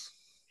helps.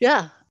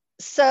 Yeah.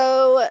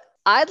 So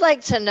I'd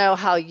like to know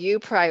how you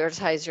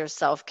prioritize your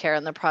self-care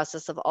in the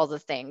process of all the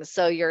things.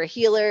 So you're a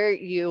healer,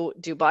 you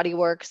do body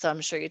work, so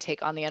I'm sure you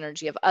take on the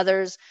energy of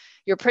others.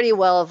 You're pretty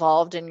well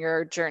evolved in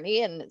your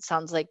journey, and it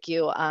sounds like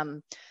you,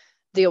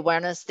 the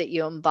awareness that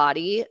you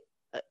embody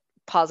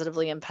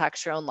positively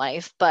impacts your own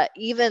life. But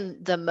even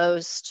the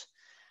most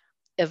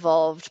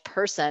evolved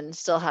person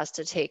still has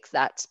to take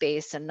that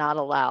space and not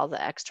allow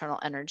the external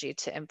energy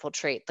to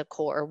infiltrate the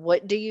core.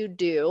 What do you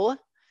do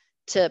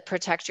to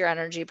protect your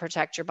energy,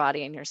 protect your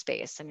body and your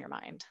space and your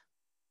mind?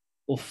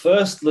 Well,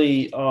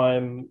 firstly,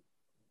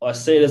 I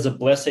see it as a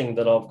blessing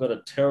that I've got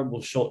a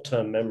terrible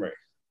short-term memory.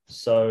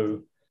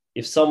 So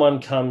if someone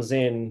comes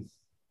in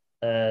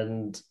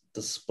and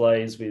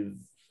displays with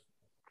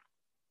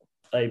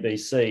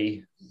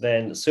ABC,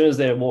 then as soon as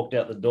they're walked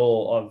out the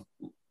door,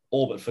 I've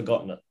all but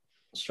forgotten it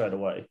straight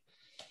away.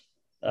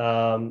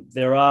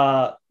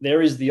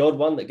 There is the odd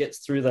one that gets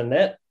through the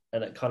net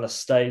and it kind of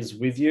stays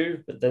with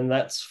you, but then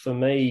that's for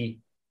me.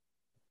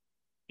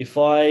 If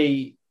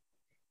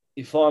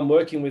I'm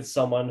working with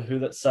someone who,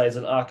 let's say, is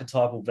an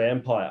archetypal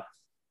vampire.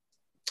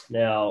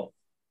 Now,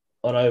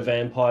 I know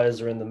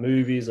vampires are in the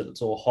movies and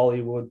it's all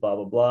Hollywood, blah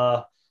blah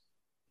blah,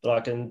 but I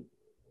can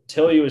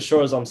tell you as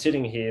sure as I'm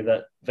sitting here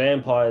that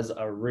vampires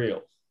are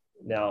real.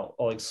 Now,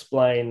 I'll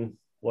explain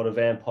what a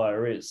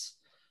vampire is.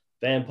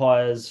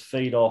 Vampires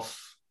feed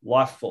off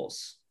life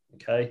force,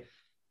 okay?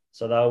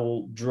 So they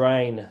will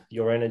drain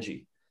your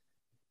energy.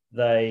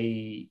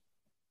 They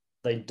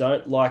they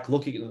don't like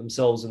looking at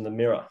themselves in the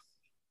mirror.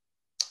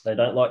 They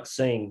don't like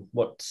seeing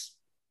what's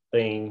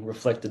being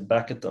reflected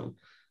back at them.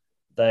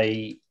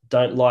 They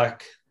don't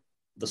like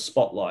the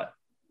spotlight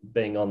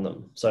being on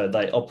them. So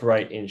they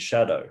operate in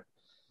shadow.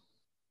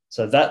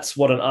 So that's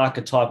what an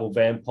archetypal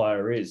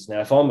vampire is.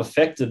 Now, if I'm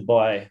affected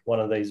by one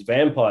of these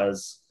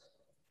vampires,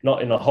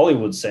 not in a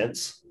Hollywood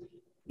sense,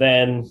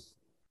 then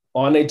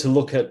I need to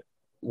look at,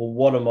 well,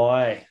 what am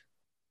I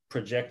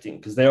projecting?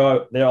 Because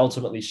they're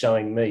ultimately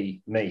showing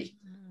me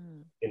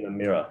in the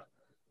mirror.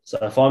 So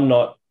if I'm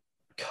not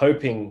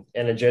coping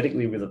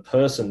energetically with a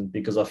person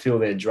because I feel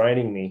they're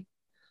draining me,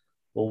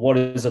 well, what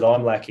is it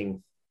I'm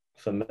lacking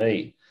for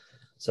me?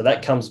 So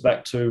that comes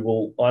back to,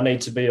 well, I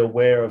need to be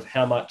aware of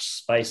how much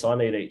space I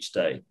need each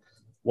day.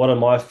 What are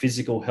my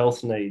physical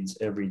health needs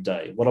every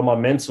day? What are my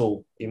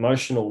mental,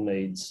 emotional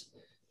needs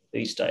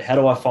each day? How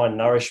do I find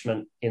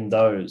nourishment in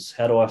those?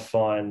 How do I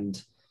find,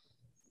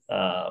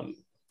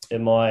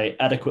 am I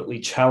adequately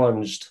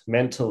challenged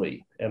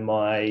mentally?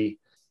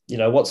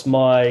 What's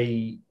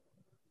my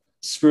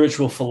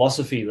spiritual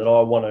philosophy that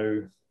I want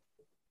to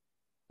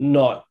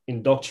not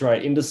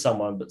indoctrinate into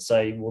someone, but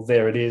say, well,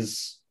 there it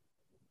is,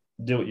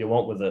 do what you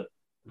want with it,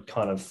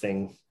 kind of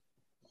thing.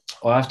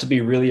 I have to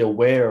be really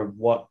aware of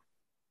what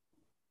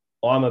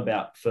I'm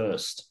about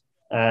first.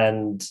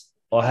 And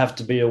I have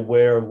to be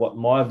aware of what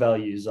my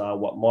values are,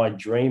 what my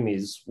dream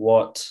is,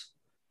 what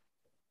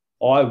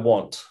I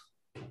want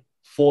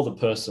for the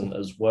person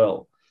as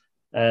well.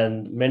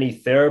 And many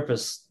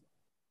therapists,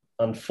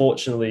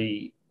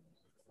 unfortunately,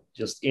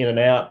 just in and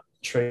out,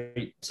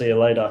 treat, see you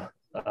later,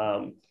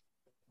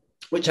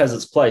 which has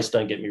its place,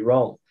 don't get me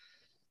wrong.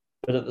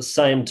 But at the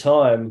same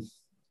time,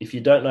 if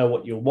you don't know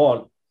what you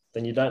want,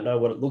 then you don't know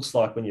what it looks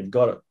like when you've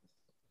got it.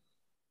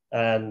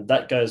 And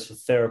that goes for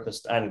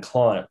therapist and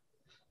client.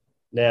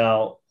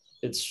 Now,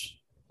 it's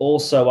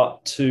also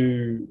up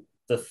to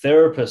the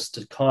therapist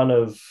to kind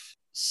of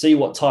see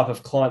what type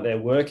of client they're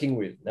working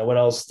with. Now, when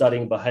I was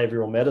studying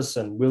behavioral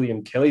medicine,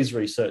 William Kelly's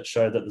research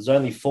showed that there's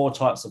only 4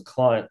 types of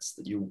clients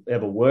that you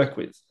ever work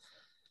with.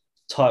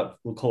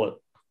 We'll call it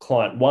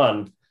client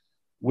 1,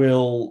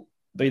 will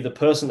be the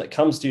person that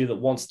comes to you that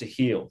wants to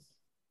heal.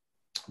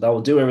 They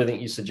will do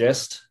everything you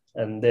suggest,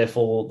 and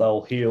therefore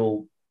they'll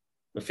heal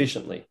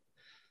efficiently.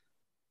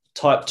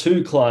 Type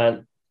 2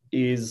 client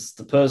is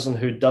the person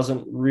who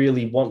doesn't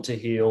really want to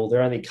heal.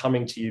 They're only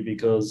coming to you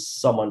because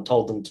someone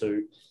told them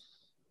to.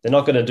 They're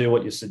not going to do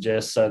what you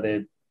suggest, so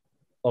they're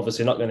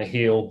obviously not going to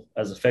heal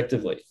as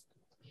effectively.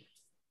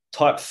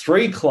 Type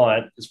 3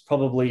 client is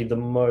probably the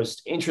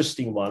most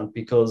interesting one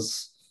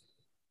because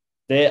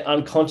they're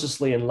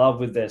unconsciously in love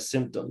with their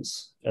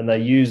symptoms, and they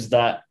use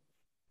that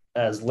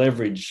as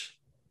leverage,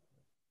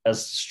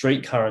 as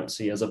street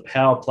currency, as a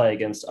power play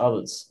against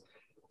others.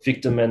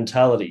 Victim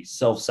mentality,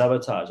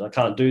 self-sabotage. I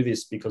can't do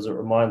this because it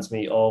reminds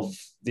me of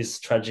this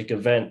tragic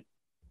event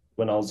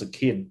when I was a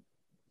kid, ...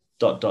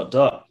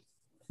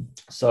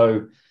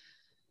 So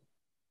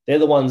they're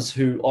the ones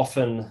who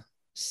often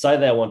say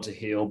they want to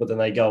heal, but then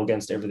they go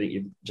against everything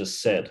you've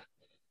just said.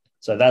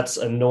 So that's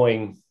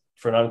annoying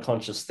for an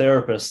unconscious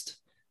therapist.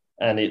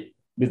 And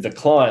with the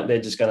client,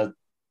 they're just going to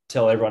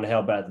tell everyone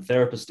how bad the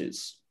therapist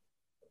is.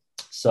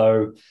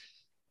 So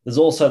there's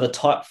also the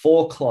type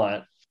 4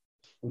 client,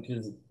 which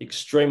is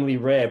extremely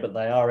rare, but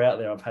they are out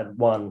there. I've had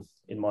one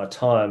in my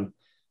time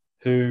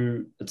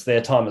who it's their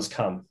time has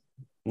come.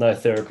 No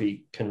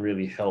therapy can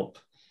really help.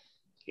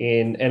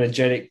 In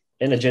energetic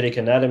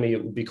anatomy,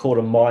 it would be called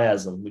a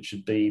miasm, which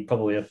would be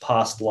probably a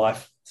past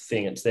life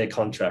thing. It's their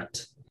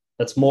contract.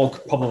 That's more,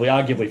 probably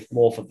arguably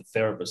more for the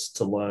therapist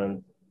to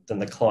learn than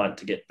the client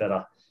to get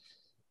better.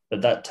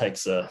 But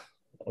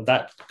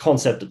that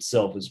concept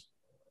itself is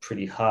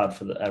pretty hard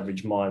for the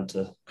average mind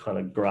to kind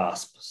of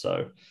grasp.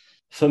 So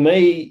for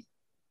me,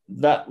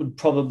 that would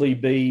probably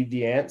be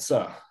the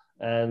answer.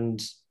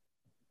 And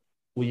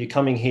well, you're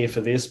coming here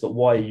for this, but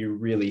why are you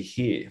really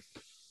here?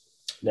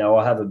 Now,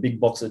 I have a big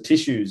box of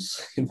tissues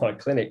in my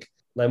clinic.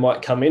 They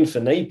might come in for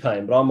knee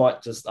pain, but I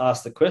might just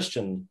ask the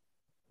question,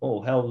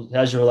 oh,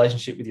 how's your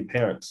relationship with your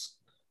parents?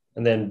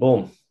 And then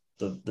boom,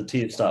 the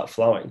tears start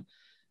flowing.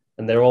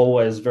 And they're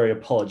always very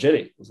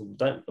apologetic.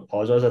 Don't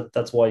apologize.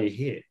 That's why you're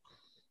here.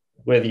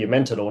 Whether you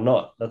meant it or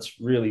not, that's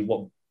really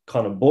what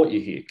kind of brought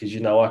you here, because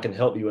I can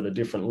help you at a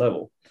different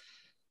level.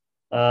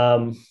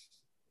 And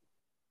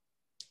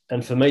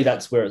for me,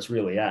 that's where it's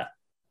really at.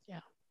 Yeah.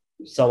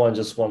 Someone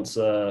just wants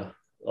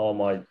oh,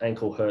 my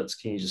ankle hurts,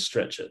 can you just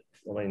stretch it?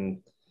 I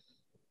mean,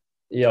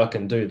 yeah, I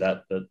can do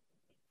that, but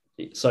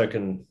so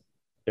can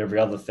every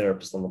other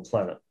therapist on the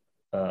planet.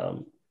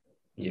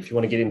 If you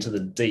want to get into the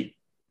deep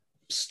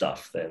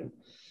stuff, then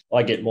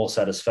I get more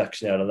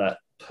satisfaction out of that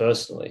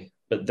personally.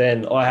 But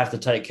then I have to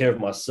take care of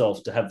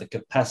myself to have the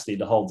capacity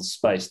to hold the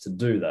space to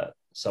do that.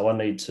 So I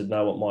need to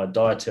know what my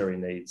dietary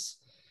needs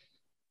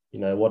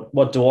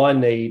What do I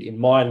need in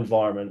my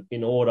environment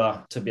in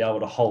order to be able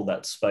to hold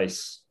that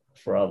space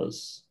for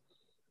others?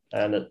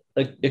 And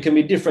it can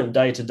be different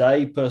day to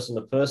day, person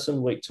to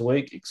person, week to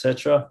week,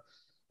 etc.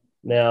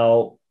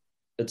 Now,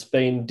 it's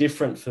been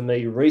different for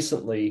me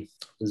recently.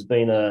 There's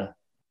been a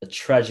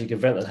tragic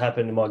event that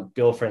happened in my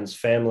girlfriend's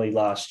family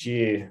last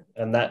year,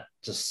 and that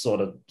just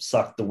sort of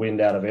sucked the wind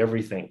out of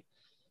everything.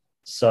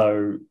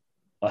 So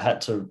I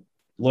had to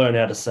learn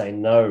how to say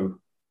no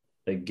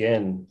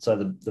again. So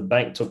the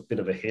bank took a bit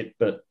of a hit,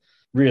 but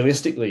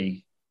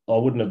realistically, I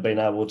wouldn't have been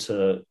able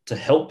to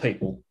help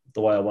people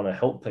the way I want to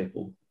help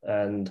people.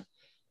 And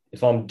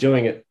if I'm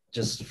doing it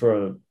just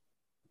for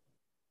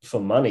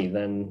money,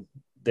 then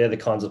they're the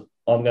kinds of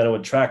I'm going to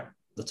attract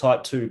the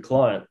type 2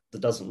 client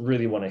that doesn't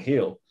really want to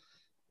heal.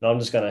 And I'm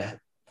just going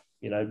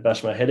to,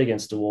 bash my head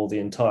against the wall the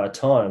entire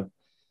time.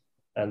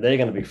 And they're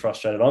going to be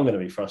frustrated. I'm going to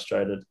be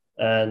frustrated.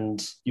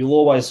 And you'll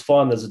always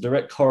find there's a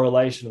direct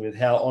correlation with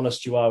how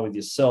honest you are with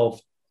yourself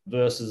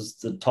versus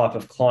the type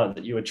of client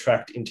that you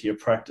attract into your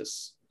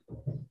practice.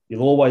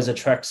 You'll always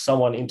attract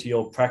someone into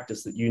your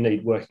practice that you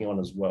need working on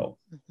as well.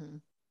 Mm-hmm.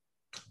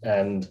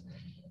 And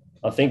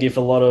I think if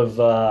a lot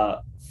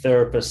of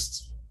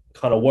therapists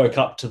kind of woke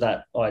up to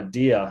that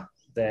idea,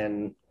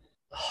 then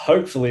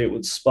hopefully it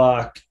would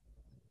spark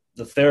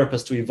the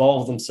therapist to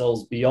evolve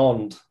themselves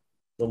beyond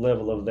the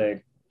level of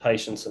their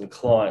patients and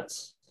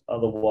clients.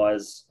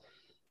 Otherwise,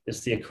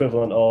 it's the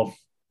equivalent of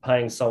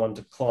paying someone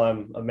to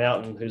climb a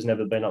mountain who's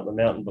never been up the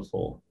mountain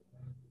before.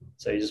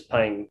 So you're just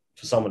paying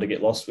for someone to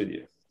get lost with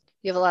you.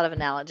 You have a lot of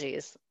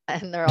analogies,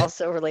 and they're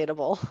also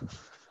relatable.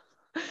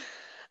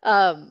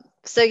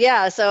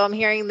 So I'm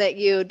hearing that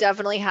you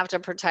definitely have to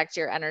protect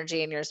your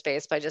energy and your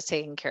space by just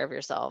taking care of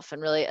yourself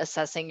and really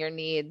assessing your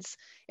needs.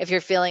 If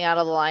you're feeling out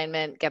of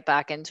alignment, get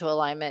back into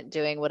alignment,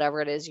 doing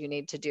whatever it is you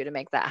need to do to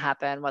make that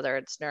happen, whether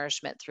it's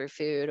nourishment through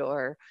food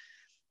or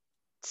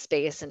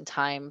space and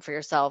time for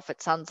yourself.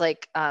 It sounds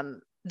like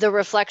the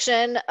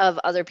reflection of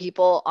other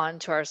people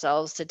onto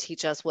ourselves to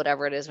teach us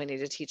whatever it is we need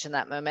to teach in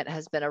that moment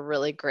has been a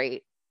really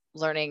great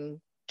learning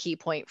key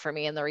point for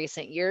me in the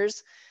recent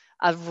years.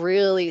 I've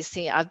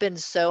been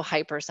so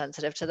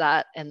hypersensitive to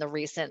that in the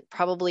recent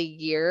probably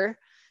year.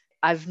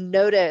 I've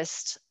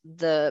noticed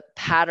the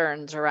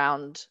patterns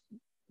around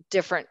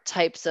different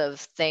types of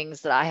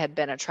things that I had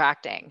been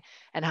attracting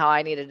and how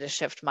I needed to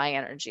shift my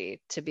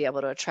energy to be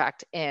able to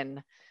attract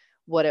in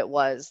what it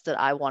was that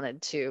I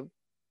wanted to,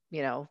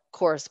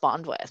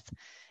 correspond with.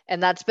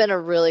 And that's been a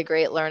really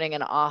great learning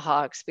and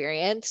aha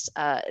experience.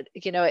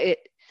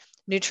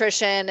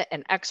 Nutrition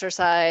and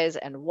exercise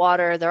and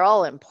water, they're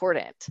all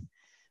important.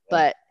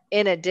 But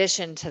in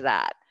addition to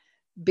that,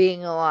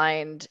 being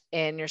aligned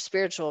in your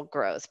spiritual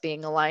growth,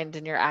 being aligned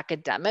in your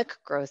academic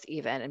growth,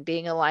 even, and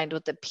being aligned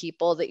with the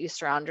people that you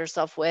surround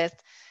yourself with.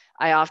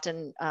 I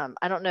often,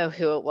 I don't know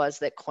who it was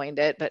that coined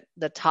it, but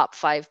the top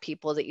 5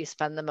 people that you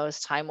spend the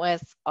most time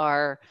with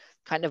are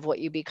kind of what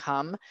you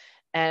become.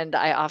 And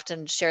I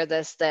often share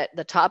this, that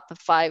the top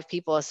 5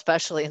 people,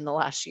 especially in the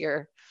last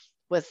year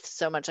with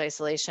so much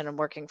isolation and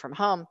working from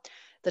home,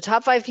 the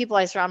top 5 people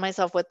I surround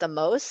myself with the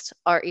most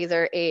are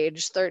either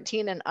age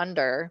 13 and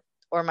under,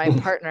 or my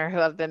partner who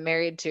I've been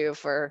married to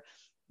for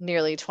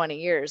nearly 20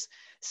 years.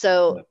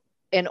 So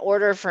in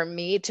order for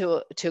me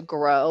to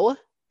grow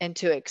and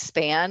to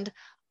expand,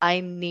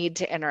 I need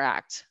to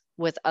interact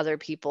with other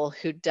people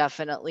who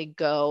definitely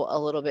go a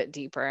little bit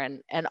deeper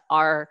and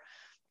are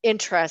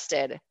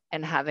interested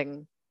in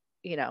having,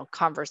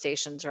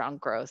 conversations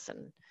around growth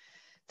and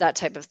that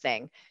type of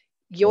thing.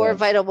 Your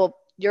Vital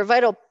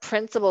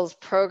Principles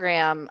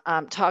program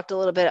talked a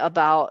little bit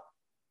about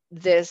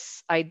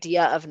this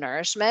idea of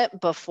nourishment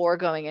before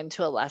going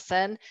into a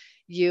lesson.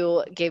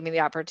 You gave me the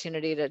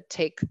opportunity to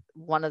take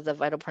one of the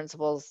Vital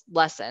Principles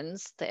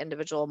lessons, the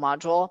individual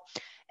module.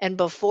 And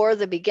before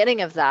the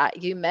beginning of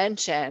that, you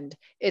mentioned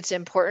it's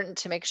important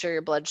to make sure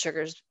your blood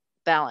sugar's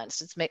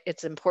balanced.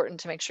 It's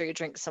important to make sure you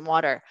drink some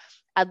water.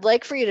 I'd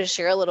like for you to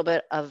share a little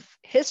bit of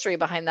history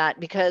behind that,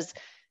 because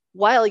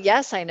while,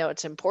 yes, I know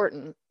it's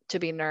important to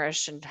be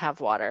nourished and have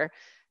water,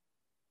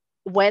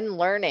 when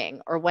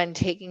learning or when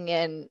taking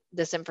in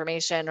this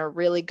information or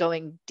really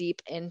going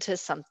deep into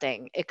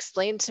something,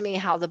 explain to me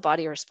how the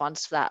body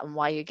responds to that and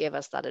why you gave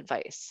us that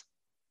advice.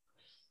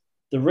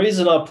 The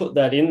reason I put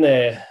that in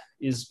there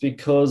is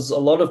because a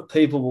lot of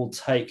people will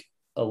take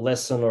a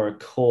lesson or a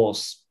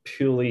course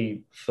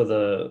purely for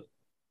the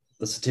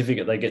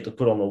certificate they get to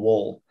put on the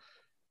wall.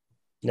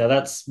 Now,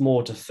 that's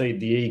more to feed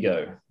the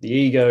ego. The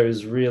ego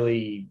is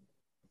really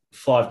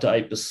 5 to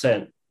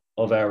 8%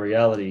 of our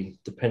reality,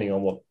 depending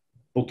on what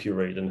book you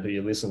read and who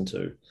you listen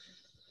to.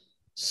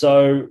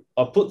 So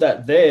I put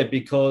that there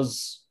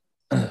because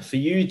for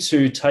you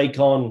to take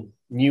on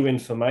new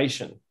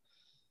information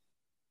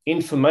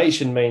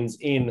means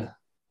in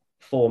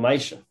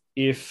formation.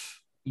 If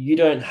you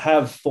don't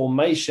have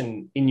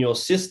formation in your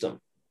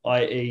system,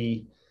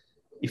 i.e.,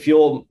 if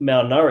you're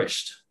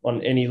malnourished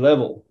on any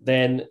level,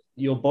 then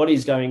your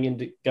body's going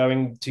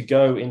to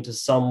go into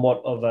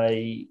somewhat of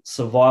a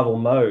survival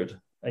mode,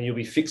 and you'll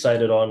be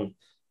fixated on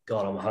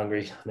God, I'm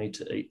hungry. I need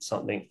to eat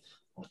something.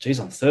 Oh, geez,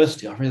 I'm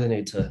thirsty. I really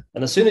need to.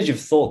 And as soon as you've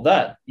thought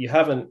that,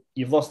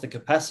 you've lost the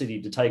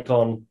capacity to take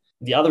on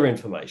the other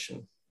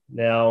information.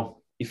 Now,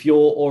 if you're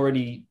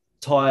already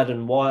tired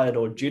and wired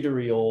or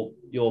jittery, or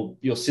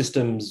your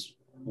system's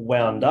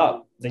wound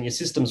up, then your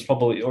system's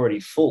probably already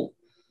full.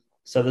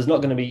 So there's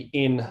not going to be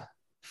in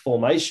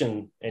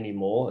formation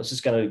anymore. It's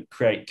just going to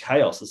create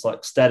chaos. It's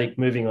like static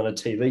moving on a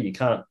TV. You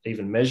can't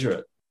even measure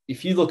it.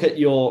 If you look at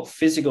your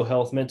physical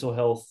health, mental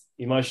health,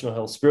 emotional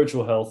health,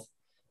 spiritual health,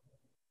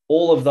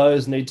 all of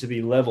those need to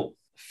be level.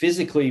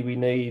 Physically, we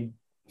need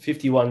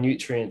 51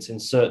 nutrients in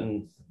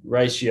certain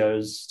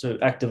ratios to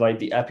activate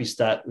the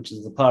apistat, which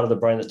is the part of the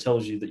brain that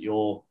tells you that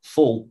you're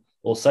full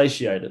or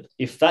satiated.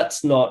 If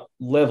that's not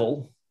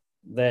level,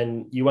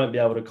 then you won't be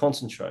able to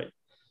concentrate.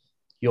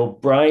 Your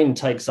brain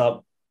takes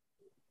up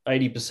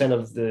 80%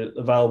 of the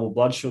available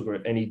blood sugar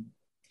at any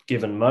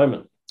given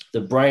moment.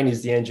 The brain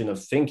is the engine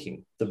of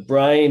thinking. The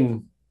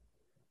brain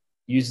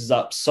uses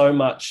up so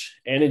much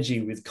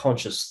energy with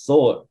conscious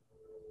thought.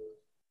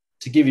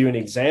 To give you an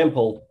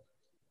example,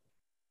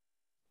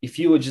 if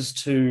you were just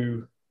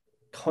to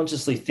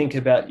consciously think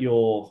about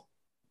your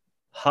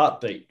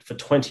heartbeat for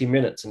 20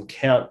 minutes and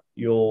count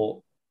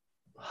your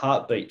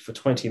heartbeat for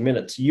 20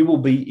 minutes, you will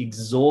be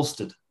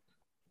exhausted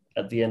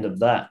at the end of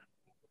that.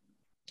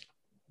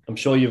 I'm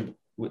sure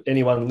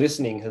anyone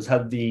listening has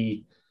had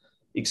the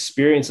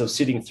experience of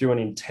sitting through an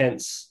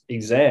intense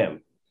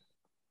exam,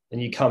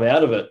 and you come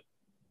out of it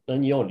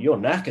and you're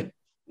knackered,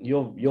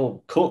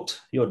 you're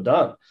cooked, you're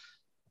done.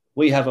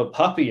 We have a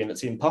puppy and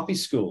it's in puppy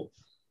school,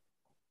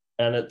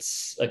 and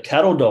it's a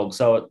cattle dog,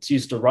 so it's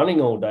used to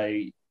running all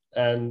day.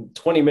 And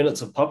 20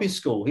 minutes of puppy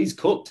school, he's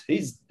cooked,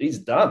 he's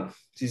done.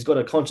 He's got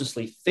to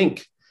consciously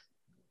think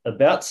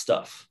about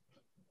stuff.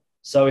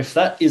 So if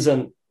that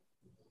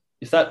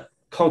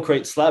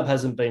concrete slab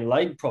hasn't been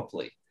laid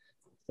properly,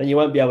 then you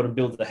won't be able to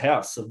build the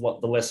house of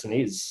what the lesson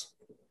is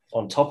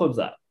on top of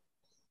that.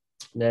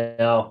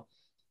 Now,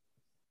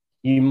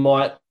 you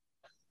might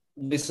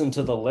listen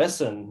to the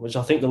lesson, which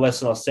I think the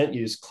lesson I sent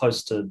you is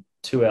close to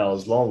 2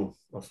 hours long,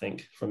 I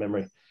think, from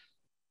memory.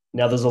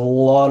 Now, there's a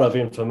lot of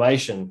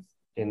information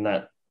in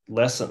that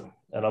lesson,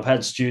 and I've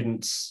had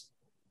students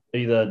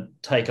either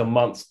take a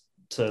month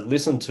to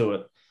listen to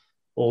it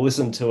or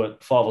listen to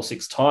it 5 or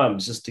 6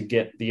 times just to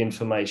get the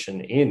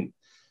information in.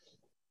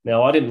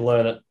 Now, I didn't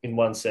learn it in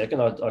 1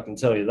 second, I can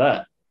tell you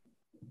that.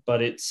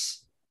 But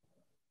it's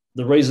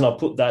the reason I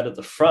put that at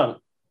the front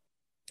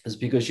is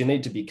because you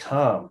need to be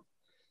calm.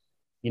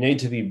 You need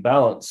to be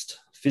balanced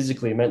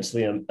physically,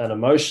 mentally, and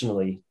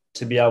emotionally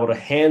to be able to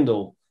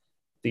handle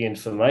the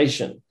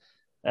information.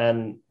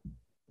 And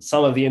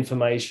some of the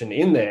information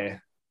in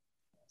there,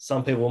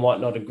 some people might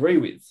not agree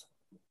with,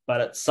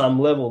 but at some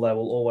level, they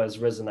will always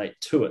resonate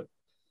to it.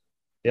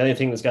 The only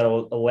thing that's going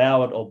to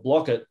allow it or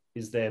block it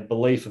is their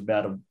belief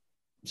about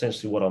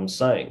essentially what I'm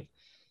saying.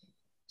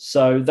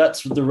 So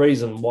that's the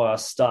reason why I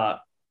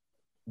start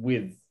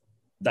with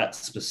that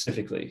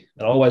specifically.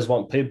 And I always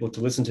want people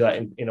to listen to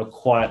that in a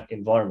quiet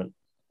environment.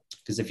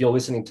 Because if you're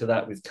listening to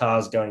that with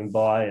cars going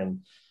by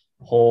and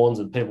horns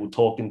and people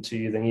talking to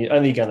you, then you're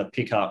only going to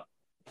pick up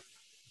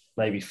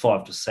maybe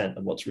 5%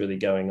 of what's really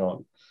going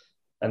on.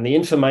 And the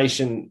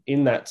information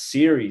in that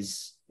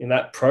series, in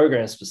that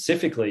program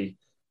specifically,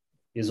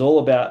 is all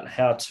about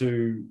how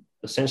to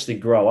essentially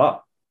grow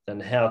up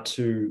and how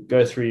to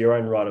go through your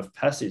own rite of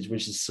passage,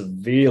 which is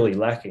severely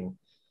lacking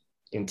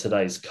in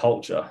today's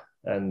culture.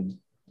 And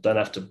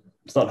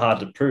it's not hard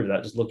to prove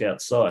that. Just look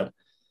outside.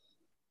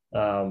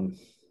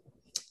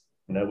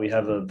 We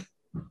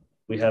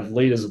have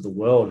leaders of the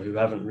world who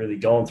haven't really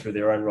gone through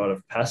their own rite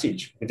of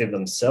passage within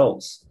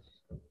themselves.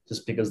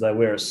 Just because they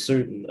wear a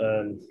suit and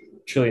earn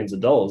trillions of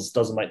dollars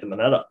doesn't make them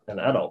an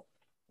adult.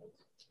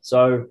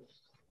 So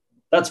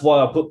that's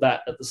why I put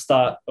that at the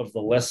start of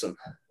the lesson.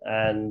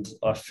 And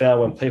I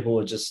found when people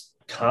are just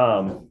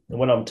calm, and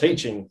when I'm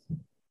teaching,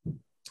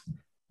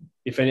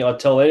 I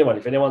tell anyone,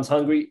 if anyone's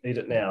hungry, eat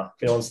it now.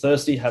 If anyone's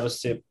thirsty, have a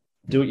sip,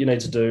 do what you need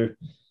to do,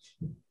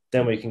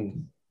 then we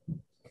can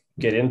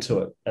get into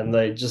it. And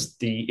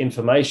the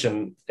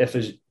information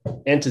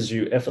enters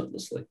you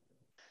effortlessly.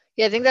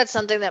 Yeah, I think that's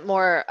something that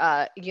more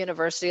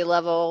university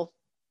level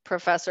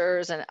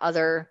professors and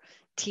other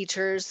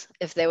teachers,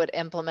 if they would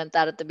implement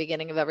that at the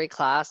beginning of every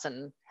class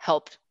and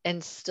help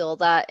instill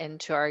that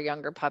into our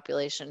younger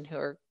population who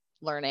are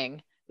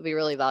learning, would be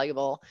really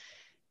valuable.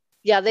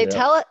 Yeah, they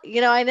tell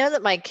it, I know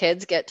that my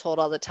kids get told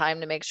all the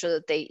time to make sure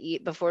that they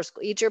eat before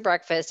school, eat your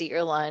breakfast, eat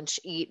your lunch,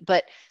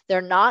 but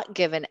they're not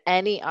given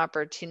any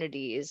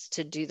opportunities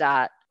to do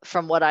that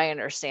from what I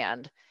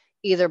understand.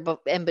 Either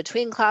in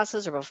between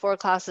classes or before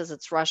classes,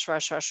 it's rush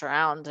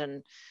around.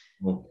 And,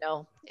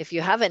 if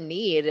you have a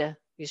need,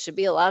 you should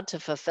be allowed to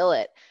fulfill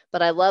it.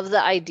 But I love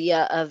the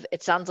idea of,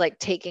 it sounds like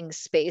taking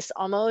space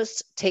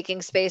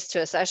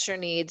to assess your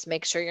needs,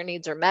 make sure your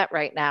needs are met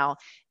right now,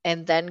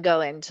 and then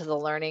go into the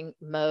learning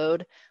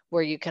mode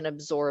where you can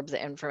absorb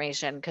the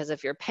information. Because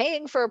if you're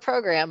paying for a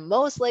program,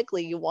 most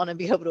likely you want to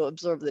be able to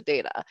absorb the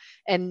data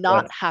and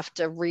not have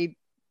to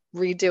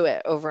redo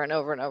it over and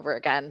over and over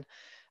again.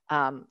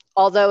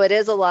 Although it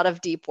is a lot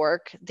of deep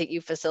work that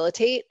you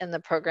facilitate, and the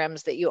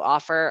programs that you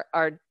offer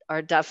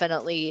are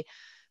definitely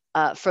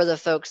for the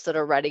folks that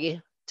are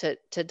ready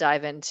to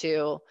dive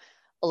into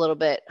a little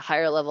bit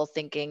higher level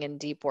thinking and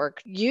deep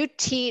work. You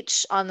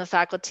teach on the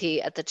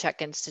faculty at the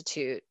Czech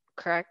Institute,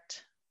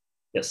 correct?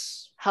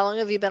 Yes. How long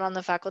have you been on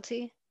the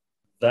faculty?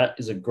 That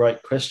is a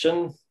great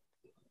question.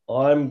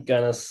 I'm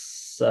going to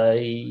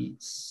say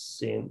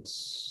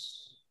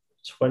since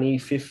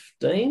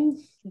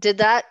 2015. Did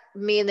that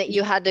mean that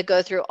you had to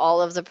go through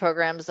all of the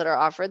programs that are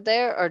offered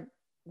there, or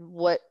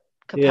what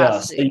Yeah,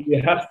 so capacity?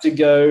 you have to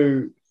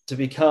go to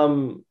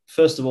become,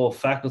 first of all,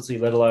 faculty,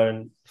 let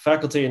alone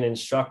faculty and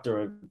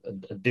instructor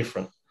are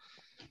different.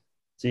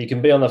 So you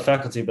can be on the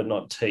faculty but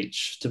not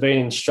teach. To be an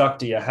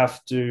instructor, you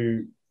have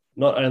to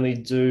not only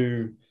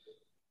do,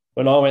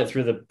 when I went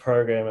through the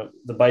program,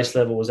 the base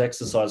level was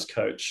exercise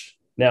coach.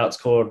 Now it's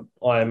called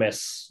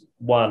IMS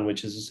 1,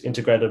 which is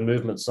integrated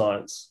movement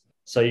science.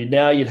 So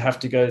now you'd have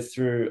to go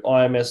through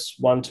IMS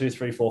 1, 2,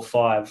 3, 4,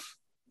 5,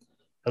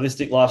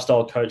 holistic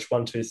lifestyle coach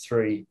 1, 2,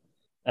 3,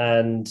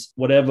 and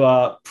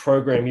whatever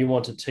program you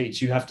want to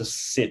teach, you have to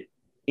sit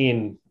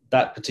in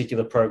that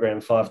particular program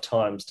 5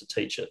 times to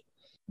teach it.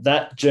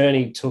 That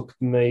journey took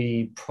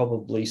me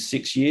probably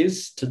 6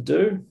 years to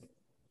do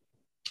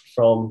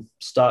from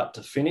start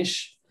to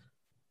finish.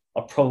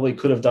 I probably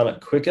could have done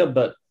it quicker,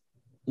 but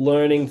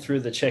learning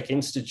through the Czech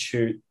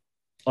Institute,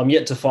 I'm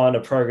yet to find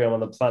a program on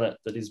the planet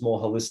that is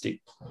more holistic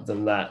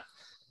than that.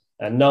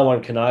 And no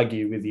one can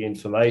argue with the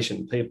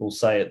information. People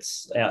say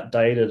it's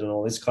outdated and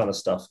all this kind of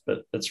stuff,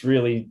 but it's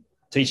really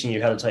teaching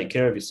you how to take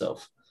care of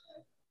yourself.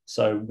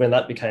 So when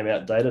that became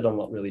outdated, I'm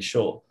not really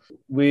sure.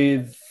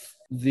 With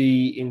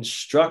the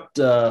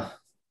instructor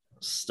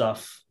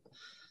stuff,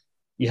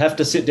 you have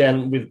to sit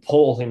down with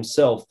Paul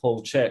himself,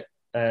 Paul Czech,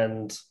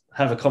 and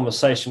have a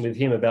conversation with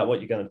him about what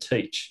you're going to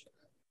teach.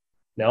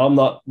 Now, I'm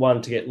not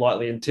one to get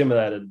lightly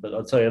intimidated, but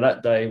I'll tell you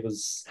that day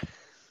was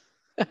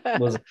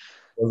an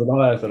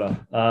eye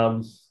opener.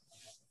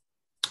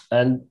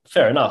 And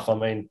fair enough. I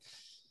mean,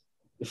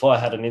 if I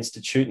had an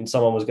institute and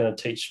someone was going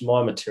to teach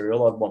my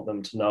material, I'd want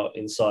them to know it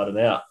inside and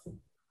out.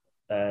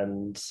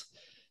 And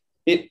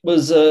it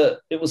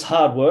was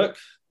hard work,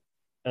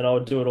 and I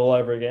would do it all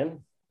over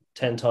again,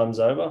 10 times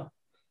over.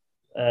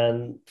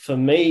 And for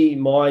me,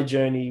 my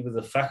journey with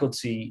the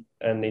faculty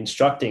and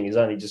instructing is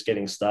only just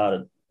getting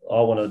started.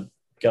 I want to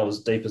go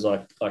as deep as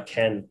I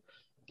can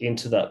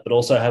into that, but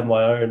also have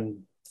my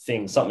own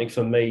thing, something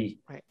for me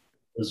Right.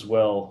 as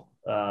well.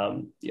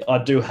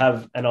 I do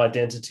have an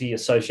identity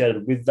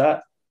associated with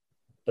that,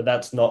 but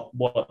that's not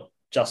what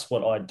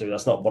I do.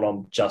 That's not what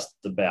I'm just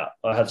about.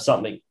 I have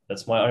something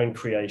that's my own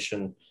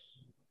creation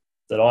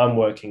that I'm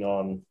working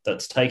on,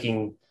 that's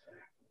taking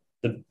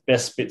the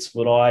best bits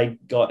what I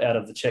got out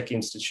of the Czech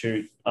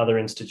Institute, other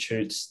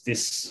institutes,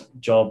 this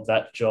job,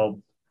 that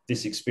job,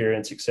 this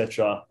experience,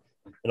 etc.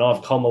 And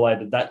I've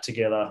culminated that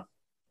together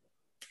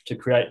to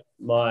create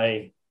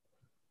the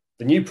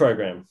new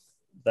program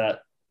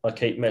that I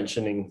keep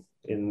mentioning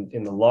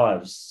in the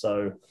lives.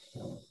 So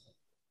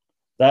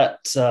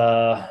that's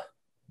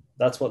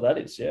what that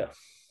is. Yeah.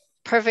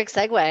 Perfect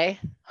segue.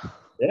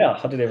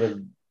 Yeah.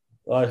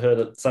 I heard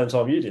it at the same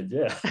time you did.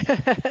 Yeah.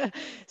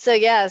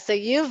 So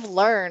you've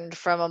learned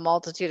from a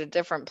multitude of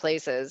different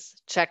places,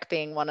 Czech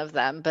being one of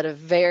them, but a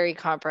very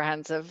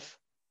comprehensive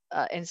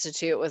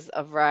institute with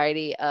a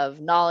variety of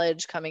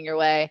knowledge coming your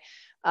way.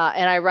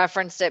 And I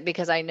referenced it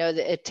because I know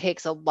that it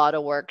takes a lot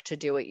of work to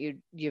do what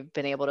you've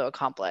been able to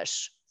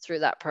accomplish through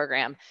that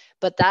program.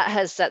 But that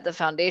has set the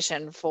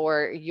foundation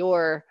for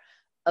your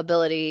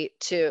ability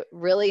to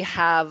really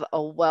have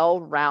a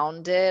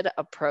well-rounded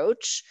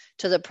approach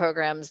to the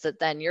programs that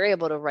then you're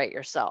able to write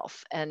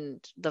yourself.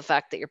 And the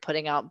fact that you're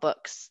putting out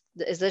books.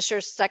 Is this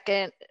your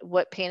second,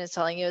 what Pain is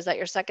telling you, is that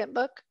your second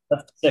book?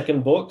 That's the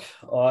second book.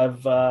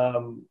 I've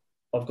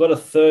got a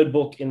third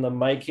book in the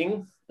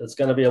making. It's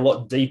going to be a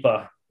lot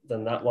deeper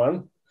than that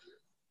one.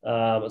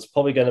 It's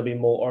probably going to be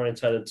more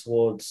orientated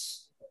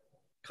towards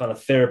kind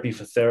of therapy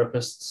for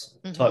therapists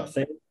type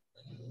thing.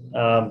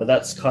 But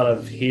that's kind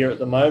of here at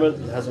the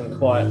moment. It hasn't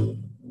quite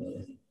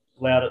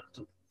allowed it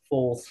to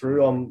fall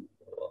through.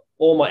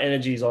 All my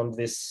energy's on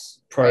this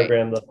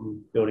program that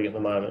I'm building at the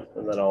moment,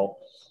 and then I'll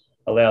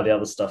allow the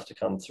other stuff to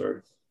come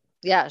through.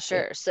 Yeah,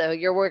 sure. Yeah. So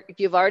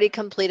you've already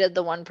completed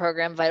the one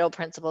program, Vital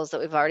Principles,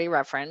 that we've already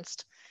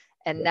referenced.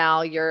 And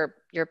now your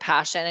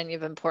passion, and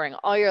you've been pouring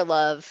all your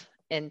love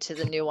into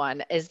the new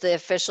one. Is the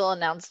official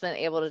announcement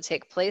able to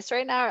take place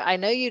right now? I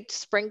know you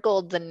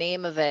sprinkled the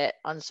name of it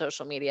on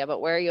social media, but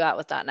where are you at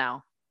with that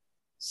now?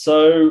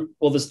 So,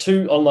 well, there's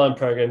 2 online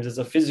programs. There's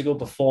a physical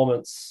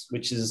performance,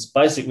 which is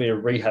basically a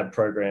rehab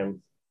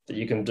program that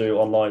you can do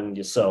online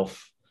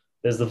yourself.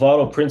 There's the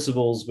Vital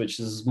Principles, which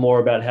is more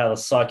about how the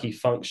psyche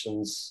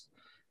functions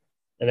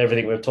and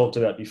everything we've talked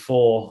about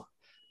before.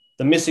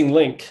 The missing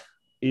link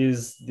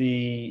is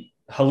the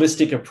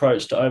holistic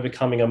approach to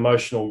overcoming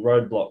emotional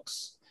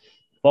roadblocks.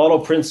 Vital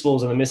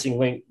Principles and the missing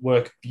link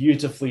work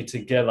beautifully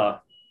together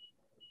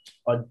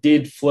I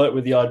did flirt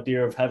with the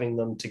idea of having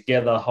them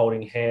together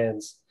holding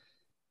hands,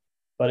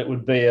 but it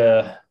would be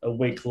a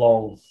week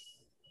long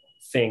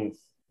thing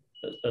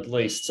at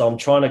least. So I'm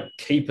trying to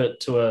keep it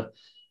to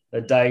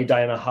a day,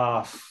 day and a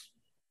half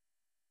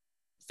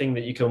thing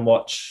that you can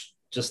watch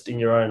just in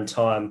your own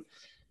time.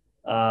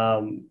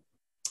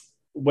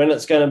 When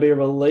it's going to be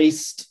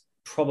released,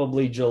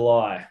 probably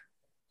July.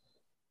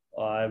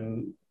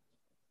 I've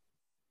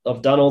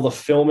done all the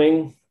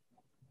filming.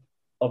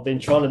 I've been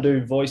trying to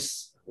do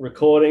voice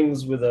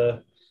recordings with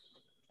a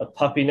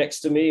puppy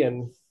next to me,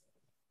 and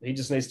he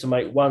just needs to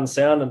make one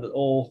sound and it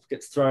all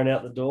gets thrown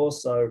out the door.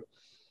 So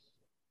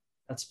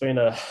that's been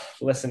a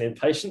lesson in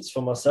patience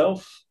for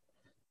myself.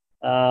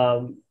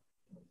 But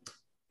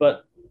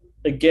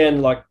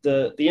again, like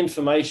the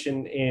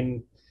information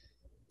in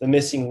the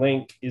missing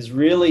link is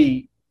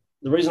really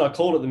the reason I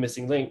called it the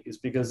missing link is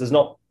because there's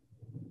no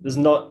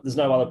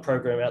other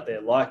program out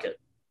there like it.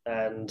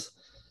 And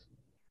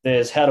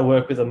there's how to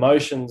work with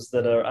emotions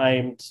that are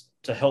aimed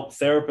to help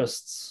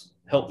therapists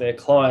help their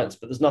clients,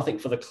 but there's nothing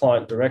for the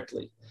client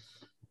directly.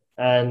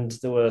 And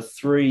there were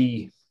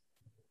 3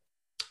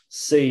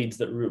 seeds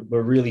that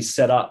were really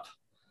set up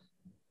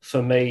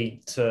for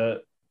me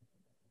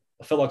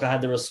I felt like I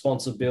had the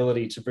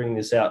responsibility to bring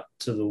this out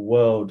to the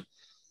world.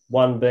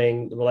 One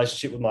being the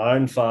relationship with my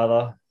own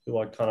father, who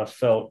I kind of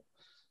felt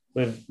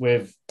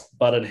we've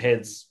butted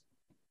heads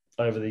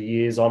over the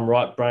years. I'm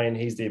right brain,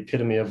 he's the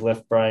epitome of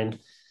left brain.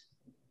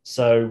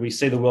 So we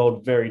see the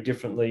world very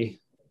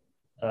differently.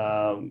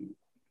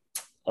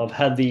 I've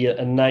had the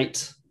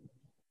innate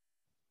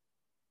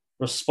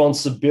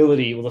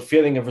responsibility or the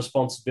feeling of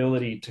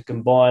responsibility to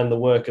combine the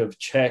work of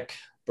Czech,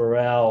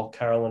 Burrell,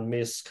 Carolyn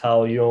Miss,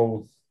 Carl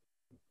Jung,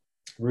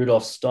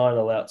 Rudolf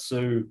Steiner, Lao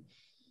Tzu,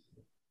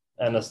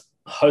 and a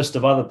host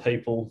of other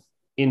people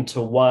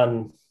into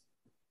one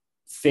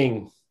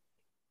thing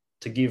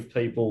to give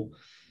people.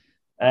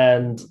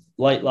 And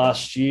late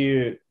last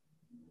year,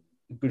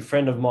 a good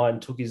friend of mine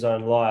took his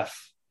own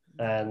life.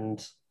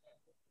 And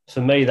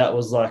for me, that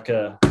was like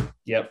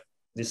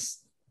this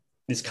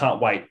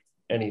can't wait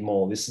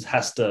anymore.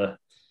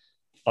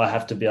 I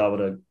have to be able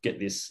to get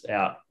this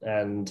out.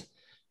 And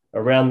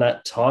around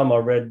that time,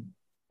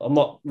 I'm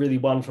not really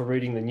one for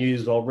reading the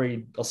news.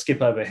 I'll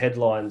skip over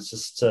headlines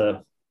just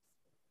to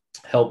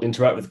help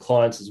interact with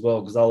clients as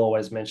well, because they'll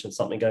always mention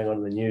something going on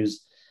in the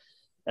news.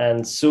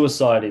 And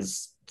suicide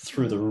is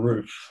through the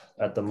roof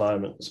at the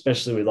moment,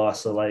 especially with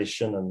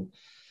isolation and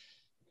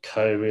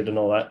COVID and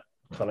all that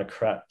kind of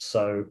crap.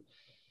 So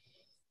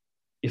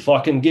if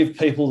I can give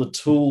people the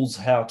tools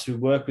how to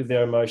work with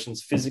their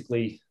emotions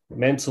physically,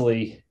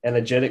 mentally,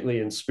 energetically,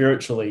 and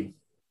spiritually,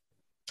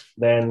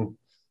 then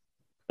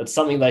it's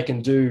something they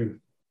can do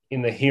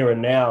in the here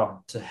and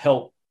now to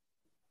help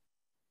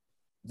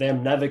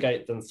them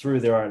navigate them through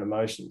their own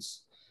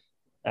emotions.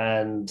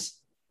 And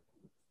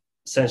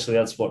essentially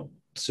that's what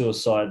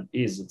suicide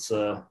is. It's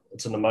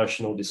an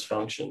emotional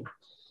dysfunction,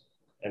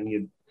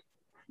 and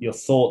your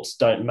thoughts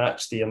don't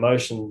match the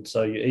emotion,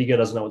 so your ego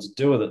doesn't know what to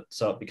do with it,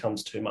 so it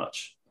becomes too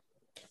much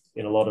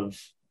in a lot of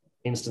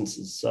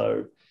instances.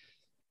 So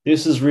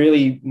this is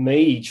really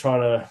me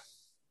trying to,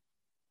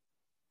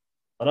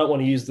 I don't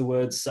want to use the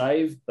word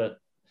save, but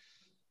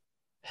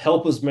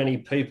help as many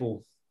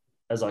people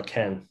as I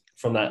can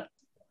from that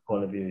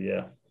point of view.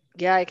 Yeah.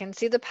 Yeah, I can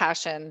see the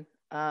passion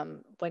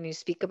when you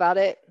speak about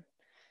it.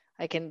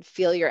 I can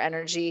feel your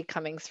energy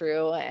coming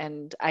through,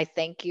 and I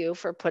thank you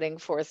for putting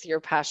forth your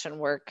passion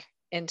work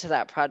into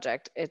that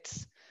project.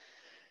 It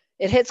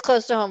hits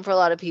close to home for a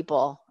lot of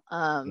people.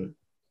 I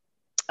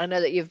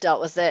know that you've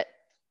dealt with it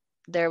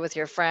there with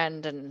your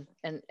friend and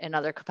in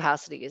other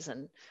capacities,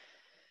 and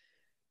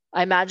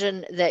I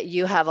imagine that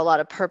you have a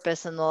lot of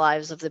purpose in the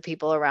lives of the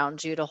people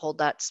around you to hold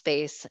that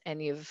space,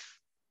 and you've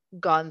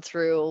gone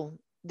through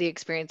the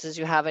experiences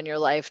you have in your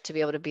life to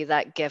be able to be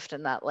that gift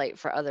and that light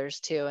for others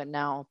too. And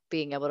now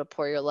being able to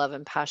pour your love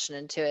and passion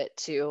into it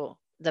to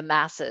the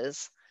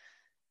masses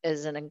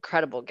is an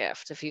incredible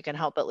gift. If you can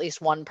help at least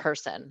one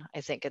person,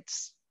 I think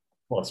it's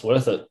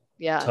worth it.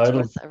 Yeah, it's Totally.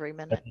 worth every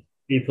minute.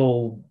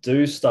 People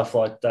do stuff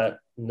like that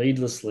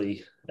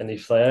needlessly, and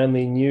if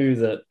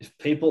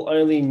people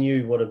only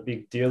knew what a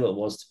big deal it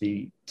was to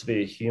be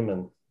a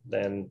human,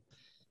 then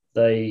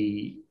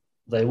they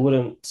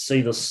wouldn't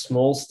see the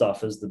small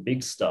stuff as the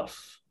big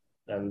stuff,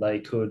 and they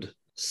could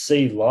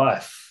see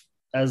life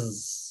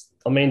as,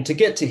 to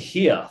get to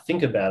here,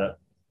 think about it,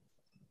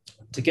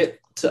 to get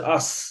to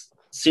us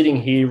sitting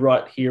here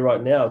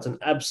right now, it's an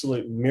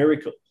absolute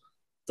miracle.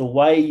 The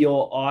way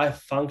your eye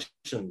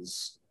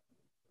functions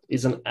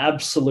is an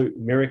absolute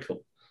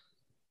miracle.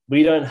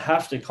 We don't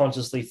have to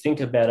consciously think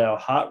about our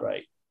heart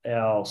rate,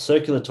 our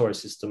circulatory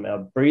system, our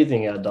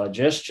breathing, our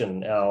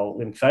digestion, our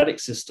lymphatic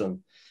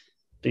system,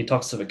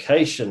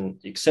 detoxification,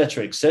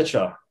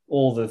 etc.,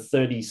 all the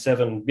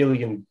 37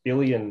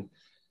 billion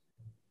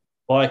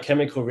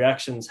biochemical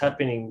reactions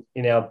happening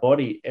in our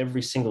body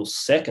every single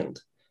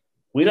second.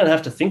 We don't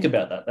have to think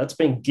about that. That's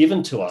been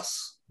given to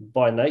us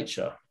by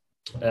nature.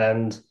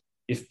 And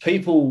if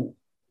people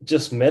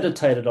just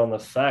meditated on the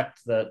fact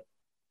that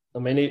I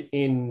mean,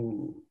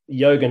 in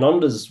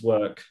Yogananda's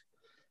work,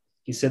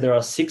 he said there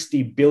are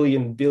 60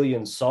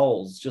 billion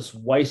souls just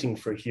waiting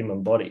for a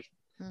human body.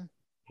 Mm.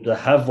 To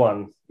have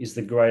one is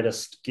the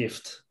greatest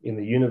gift in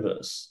the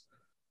universe.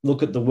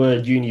 Look at the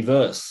word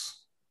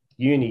universe.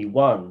 Uni,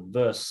 one,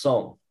 verse,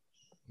 song.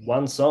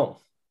 One song.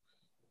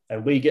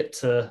 And we get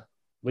to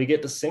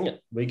sing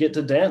it. We get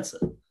to dance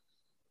it.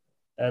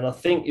 And I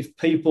think if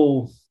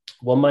people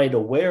were made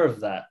aware of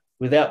that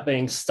without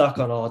being stuck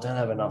on, oh, I don't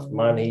have enough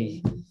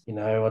money,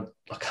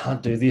 I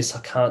can't do this, I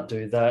can't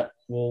do that.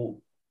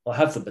 Well, I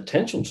have the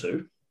potential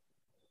to.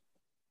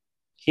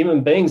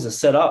 Human beings are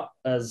set up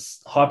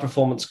as high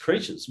performance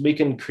creatures. We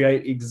can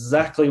create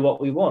exactly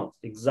what we want,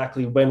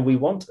 exactly when we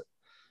want it.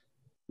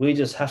 We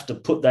just have to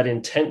put that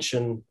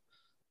intention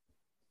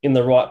in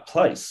the right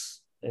place.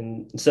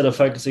 And instead of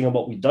focusing on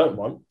what we don't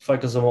want,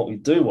 focus on what we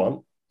do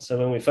want. So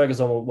when we focus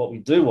on what we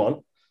do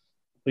want,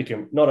 we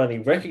can not only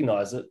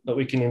recognize it, but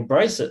we can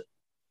embrace it.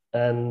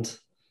 And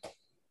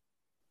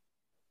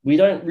we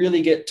don't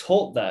really get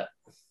taught that,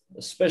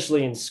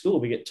 especially in school.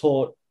 We get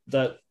taught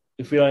that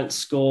if we don't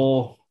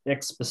score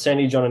X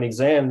percentage on an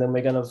exam, then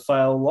we're going to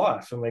fail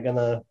life and we're going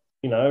to,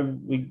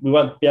 we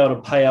won't be able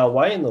to pay our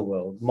way in the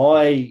world.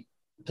 My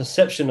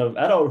perception of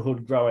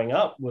adulthood growing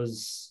up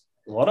was,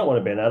 well, I don't want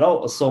to be an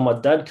adult. I saw my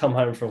dad come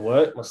home from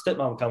work, my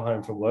stepmom come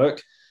home from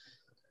work,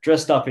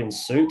 dressed up in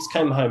suits,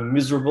 came home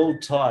miserable,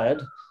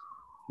 tired,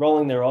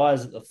 rolling their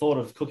eyes at the thought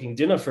of cooking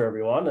dinner for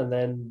everyone and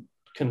then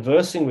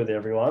conversing with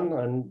everyone.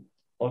 And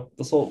I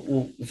thought,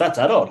 well, if that's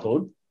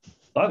adulthood,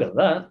 bugger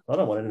that. I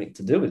don't want anything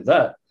to do with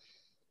that.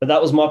 But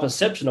that was my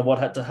perception of what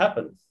had to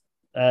happen.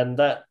 And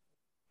that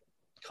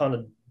kind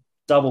of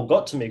double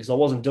got to me because I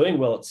wasn't doing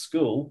well at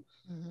school.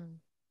 Mm-hmm.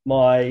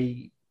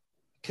 My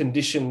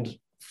conditioned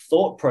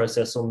thought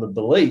process on the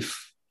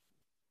belief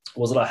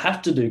was that I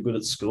have to do good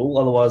at school.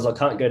 Otherwise, I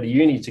can't go to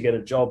uni to get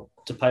a job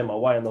to pay my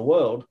way in the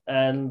world.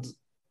 And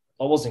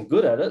I wasn't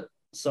good at it.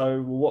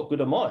 So what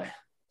good am I?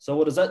 So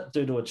what does that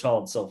do to a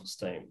child's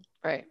self-esteem?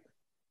 Right.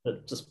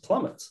 It just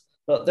plummets.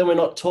 But then we're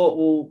not taught,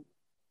 well,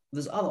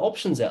 there's other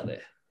options out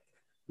there.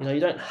 You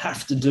don't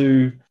have to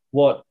do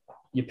what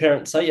your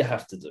parents say you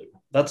have to do.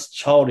 That's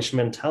childish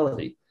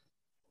mentality.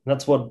 And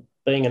that's what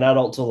being an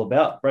adult's all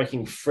about,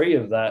 breaking free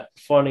of that,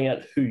 finding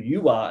out who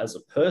you are as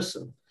a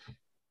person,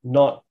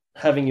 not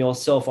having your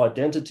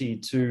self-identity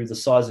to the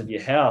size of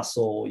your house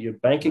or your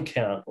bank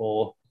account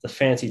or the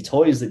fancy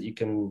toys that you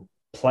can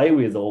play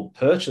with or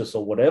purchase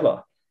or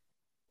whatever.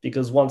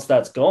 Because once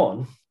that's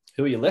gone,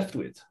 who are you left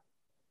with?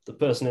 The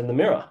person in the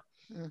mirror.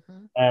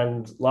 Mm-hmm.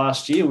 And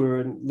last year we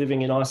were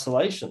living in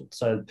isolation.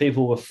 So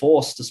people were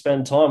forced to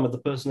spend time with the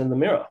person in the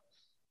mirror.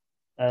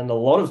 And a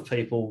lot of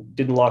people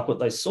didn't like what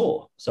they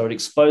saw. So it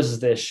exposes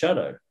their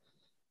shadow.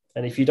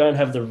 And if you don't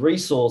have the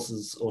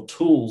resources or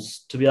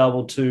tools to be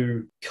able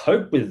to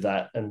cope with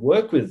that and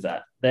work with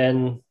that,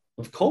 then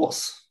of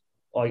course,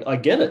 I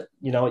get it.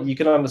 You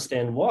can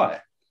understand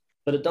why,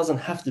 but it doesn't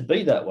have to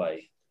be that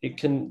way.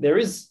 There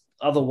is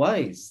other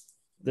ways.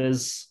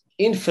 There's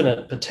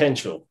infinite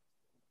potential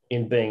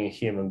in being a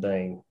human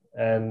being.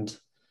 And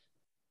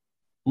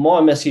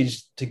my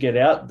message to get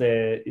out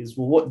there is,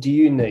 well, what do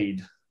you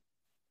need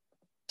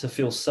to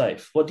feel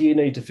safe? What do you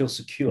need to feel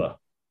secure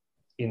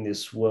in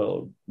this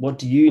world? What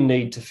do you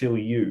need to feel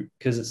you?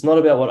 Because it's not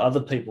about what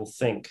other people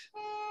think.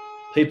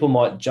 People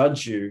might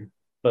judge you,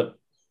 but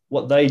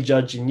what they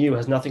judge in you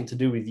has nothing to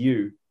do with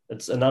you.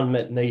 It's an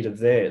unmet need of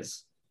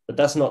theirs. But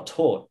that's not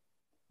taught.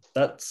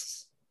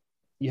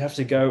 You have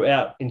to go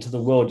out into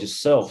the world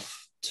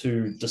yourself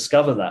to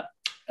discover that.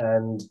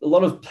 And a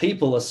lot of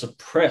people are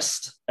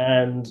suppressed.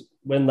 And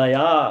when they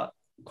are,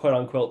 quote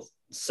unquote,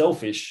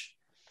 selfish,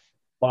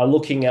 by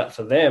looking out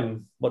for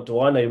them, what do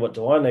I need? What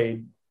do I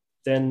need?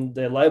 Then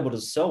they're labeled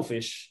as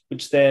selfish,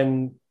 which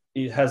then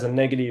it has a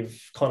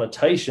negative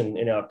connotation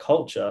in our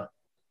culture,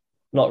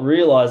 not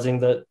realizing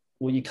that,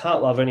 well, you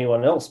can't love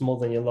anyone else more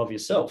than you love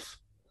yourself.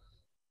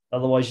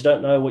 Otherwise, you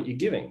don't know what you're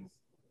giving.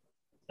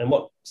 And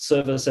what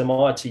service am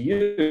I to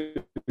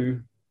you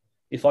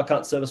if I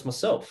can't service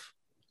myself?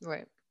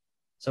 Right.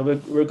 So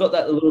we've got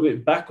that a little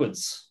bit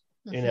backwards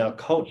in our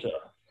culture.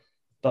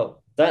 But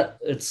that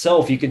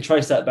itself, you can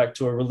trace that back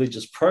to a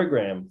religious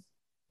program.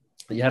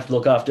 You have to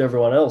look after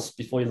everyone else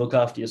before you look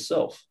after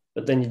yourself.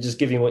 But then you're just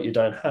giving what you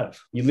don't have.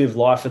 You live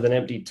life with an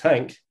empty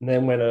tank. And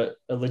then when a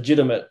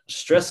legitimate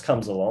stress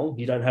comes along,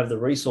 you don't have the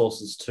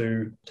resources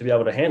to be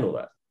able to handle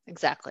that.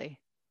 Exactly.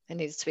 It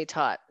needs to be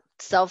taught.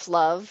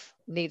 Self-love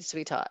needs to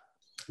be taught.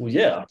 Well,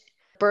 yeah.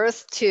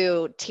 Birth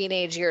to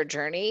teenage year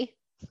journey,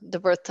 the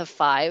birth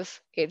to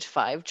age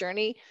 5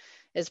 journey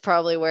is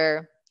probably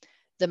where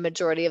the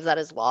majority of that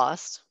is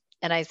lost.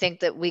 And I think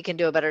that we can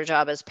do a better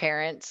job as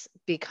parents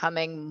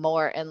becoming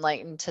more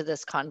enlightened to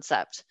this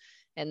concept.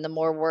 And the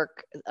more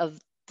work of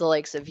the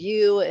likes of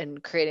you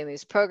and creating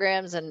these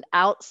programs and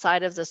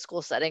outside of the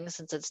school setting,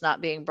 since it's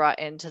not being brought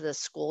into the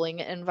schooling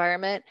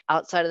environment,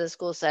 outside of the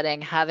school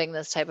setting, having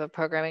this type of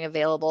programming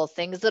available,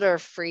 things that are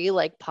free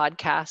like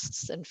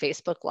podcasts and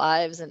Facebook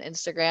Lives and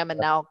Instagram and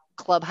now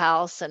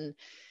Clubhouse and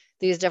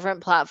these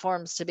different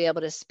platforms to be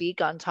able to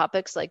speak on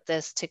topics like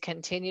this, to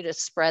continue to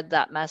spread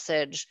that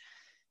message.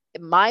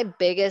 My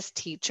biggest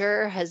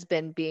teacher has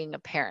been being a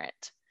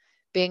parent.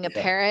 Being a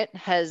Yeah. parent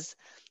has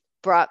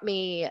brought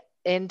me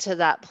into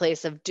that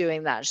place of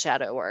doing that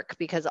shadow work,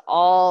 because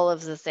all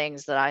of the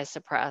things that I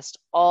suppressed,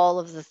 all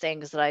of the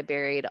things that I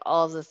buried,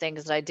 all of the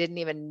things that I didn't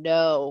even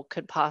know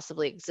could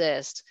possibly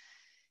exist,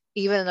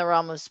 even in the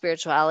realm of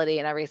spirituality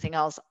and everything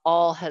else,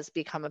 all has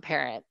become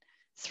apparent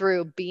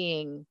through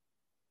being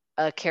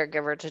a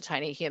caregiver to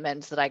tiny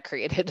humans that I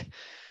created.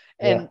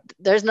 Yeah. And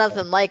there's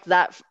nothing like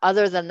that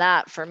other than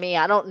that for me.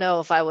 I don't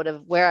know if I would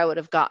have, where I would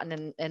have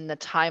gotten in the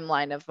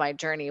timeline of my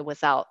journey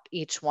without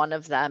each one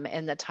of them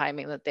in the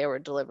timing that they were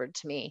delivered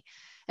to me.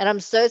 And I'm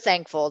so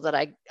thankful that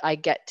I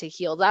get to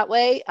heal that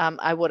way.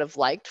 I would have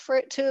liked for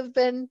it to have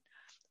been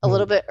a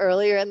little Mm. bit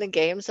earlier in the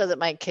game, so that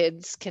my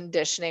kids'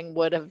 conditioning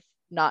would have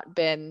not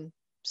been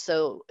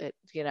so,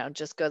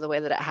 just go the way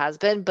that it has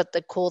been. But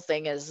the cool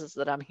thing is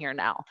that I'm here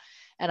now,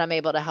 and I'm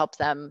able to help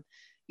them,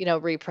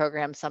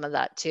 reprogram some of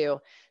that too.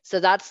 So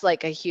that's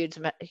like a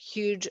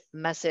huge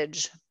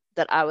message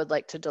that I would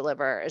like to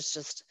deliver, is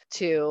just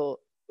to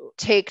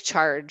take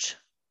charge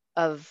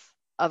of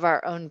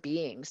our own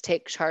beings,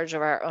 take charge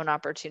of our own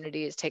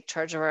opportunities, take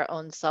charge of our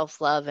own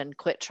self-love, and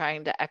quit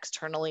trying to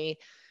externally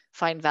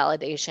find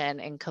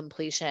validation and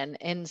completion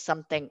in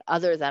something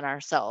other than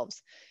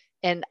ourselves.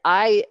 And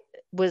I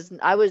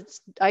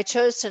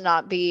chose to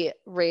not be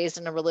raised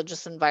in a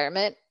religious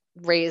environment,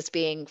 raised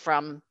being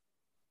from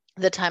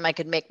the time I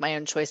could make my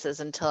own choices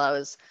until I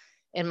was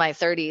in my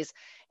 30s.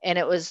 And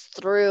it was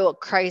through a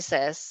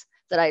crisis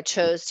that I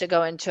chose to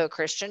go into a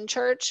Christian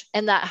church.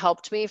 And that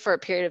helped me for a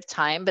period of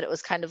time, but it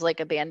was kind of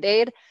like a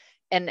band-aid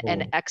and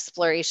an Mm.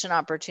 exploration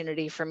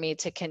opportunity for me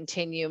to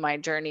continue my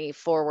journey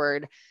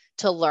forward,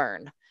 to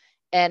learn.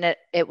 And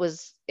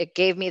it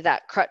gave me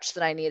that crutch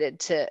that I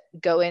needed to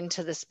go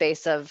into the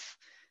space of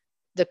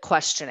the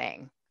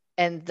questioning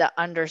and the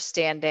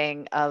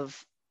understanding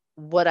of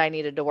what I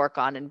needed to work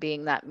on, and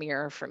being that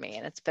mirror for me.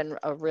 And it's been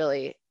a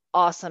really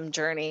awesome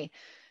journey.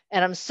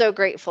 And I'm so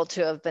grateful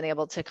to have been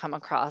able to come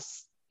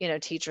across,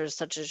 teachers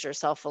such as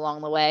yourself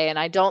along the way. And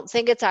I don't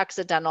think it's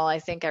accidental. I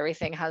think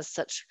everything has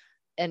such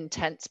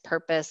intense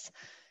purpose.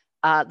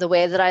 The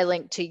way that I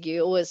linked to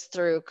you was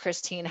through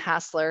Christine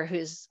Hassler,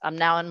 who's I'm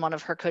now in one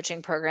of her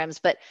coaching programs,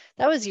 but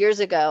that was years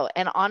ago.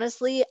 And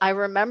honestly, I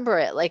remember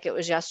it like it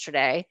was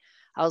yesterday.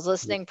 I was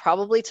listening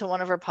probably to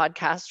one of her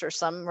podcasts or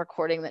some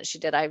recording that she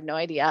did. I have no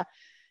idea.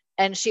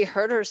 And she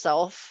hurt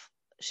herself.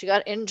 She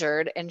got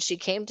injured and she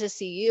came to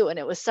see you. And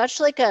it was such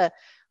like a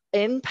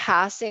in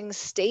passing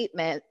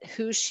statement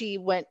who she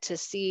went to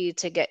see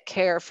to get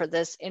care for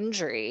this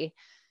injury,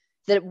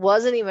 that it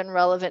wasn't even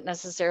relevant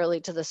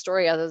necessarily to the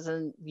story, other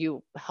than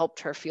you helped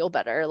her feel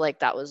better. Like,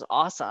 that was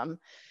awesome.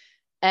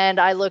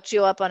 And I looked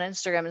you up on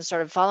Instagram and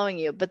started following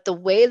you. But the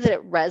way that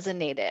it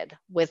resonated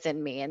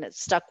within me, and it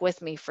stuck with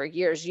me for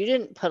years, you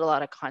didn't put a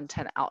lot of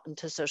content out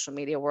into social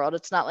media world.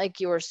 It's not like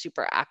you were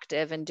super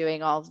active and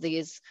doing all of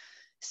these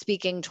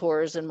speaking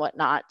tours and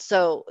whatnot.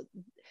 So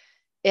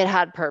it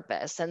had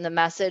purpose, and the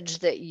message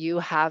that you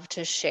have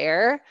to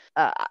share,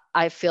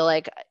 I feel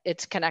like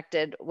it's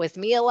connected with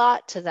me a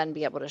lot to then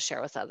be able to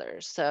share with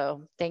others.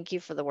 So thank you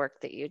for the work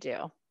that you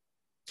do.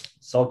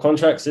 Soul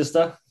contract,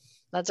 sister.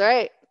 That's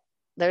right.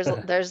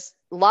 There's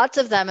lots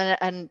of them,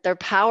 and they're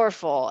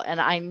powerful, and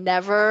I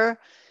never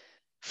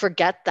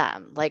forget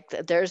them. Like,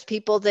 there's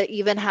people that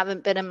even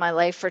haven't been in my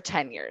life for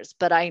 10 years,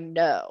 but I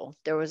know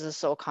there was a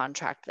soul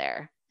contract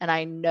there, and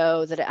I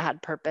know that it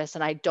had purpose,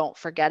 and I don't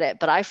forget it.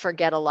 But I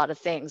forget a lot of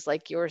things,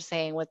 like you were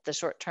saying with the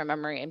short-term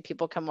memory, and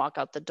people can walk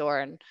out the door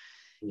and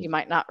you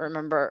might not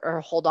remember or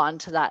hold on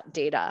to that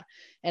data.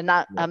 And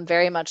that, I'm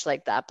very much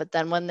like that. But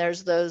then when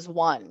there's those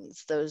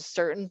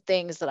certain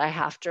things that I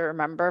have to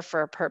remember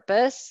for a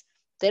purpose,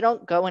 they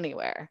don't go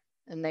anywhere,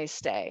 and they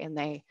stay, and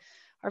they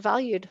are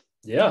valued.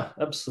 Yeah,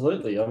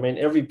 absolutely. I mean,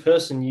 every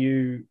person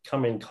you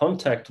come in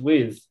contact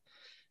with,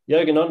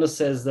 Yogananda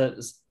says that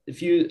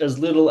if you as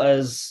little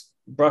as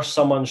brush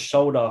someone's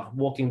shoulder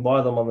walking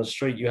by them on the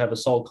street, you have a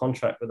soul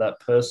contract with that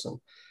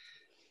person.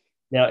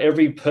 Now,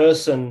 every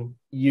person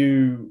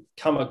you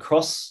come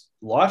across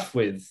life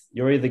with,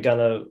 you're either going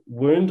to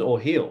wound or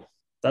heal.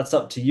 That's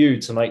up to you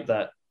to make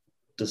that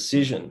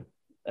decision.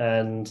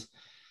 And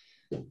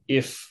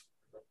if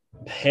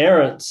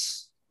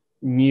parents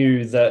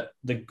knew that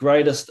the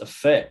greatest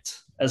effect,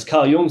 as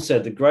Carl Jung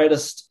said, the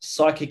greatest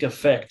psychic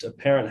effect a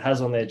parent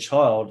has on their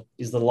child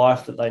is the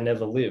life that they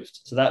never lived.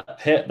 So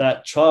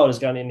that child is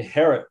going to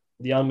inherit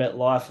the unmet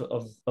life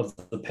of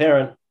the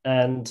parent,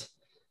 and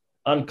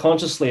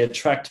unconsciously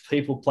attract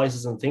people,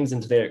 places, and things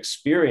into their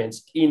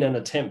experience in an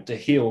attempt to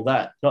heal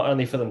that, not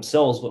only for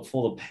themselves, but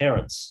for the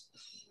parents.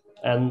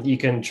 And you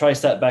can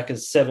trace that back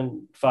as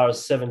far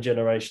as 7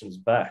 generations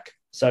back.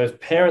 So if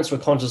parents were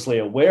consciously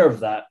aware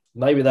of that,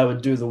 maybe they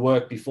would do the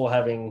work before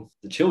having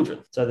the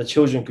children. So the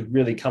children could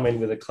really come in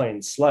with a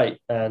clean slate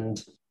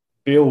and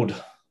build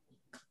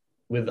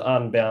with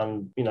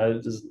unbound,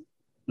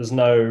 there's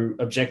no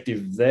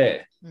objective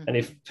there. Mm-hmm. And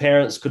if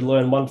parents could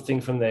learn one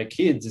thing from their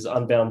kids is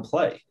unbound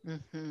play.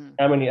 Mm-hmm.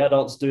 How many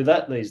adults do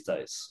that these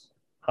days?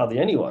 Hardly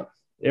anyone.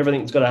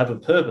 Everything's got to have a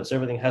purpose.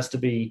 Everything has to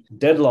be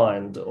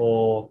deadlined,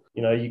 or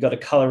you got to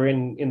color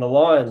in the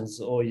lines,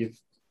 or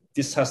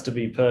this has to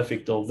be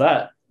perfect, or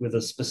that with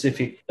a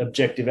specific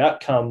objective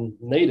outcome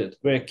needed.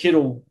 Where a kid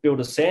will build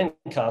a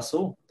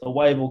sandcastle, the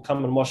wave will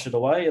come and wash it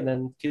away, and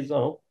then kids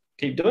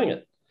keep doing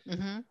it.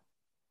 Mm-hmm.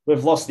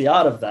 We've lost the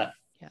art of that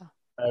Yeah.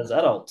 as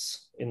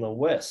adults in the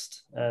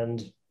West.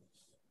 And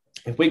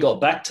if we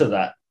got back to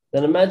that,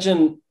 then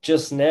imagine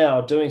just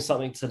now doing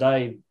something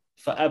today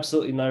for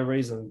absolutely no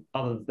reason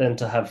other than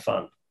to have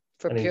fun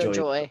For and pure enjoy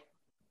joy. it.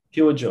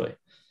 Pure joy.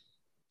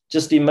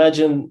 Just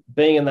imagine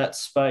being in that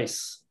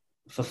space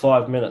for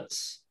 5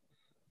 minutes.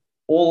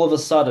 All of a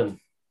sudden,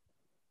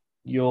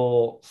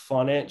 your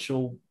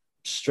financial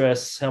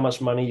stress, how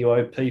much money you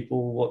owe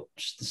people, what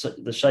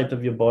the shape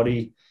of your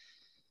body,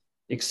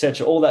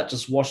 etc., all that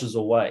just washes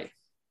away.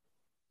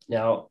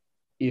 Now,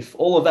 if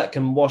all of that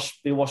can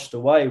be washed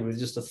away with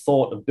just a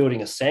thought of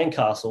building a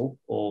sandcastle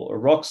or a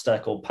rock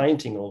stack or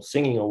painting or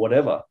singing or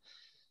whatever,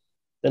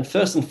 then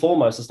first and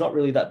foremost, it's not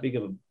really that big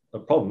of a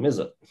problem, is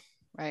it?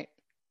 Right.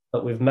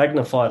 But we've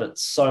magnified it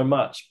so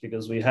much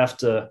because we have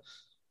to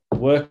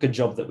work a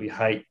job that we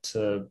hate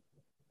to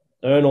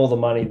earn all the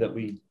money that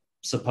we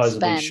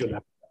supposedly should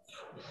have.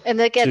 And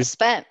that gets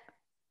spent.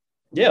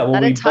 Yeah, well,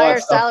 that we buy entire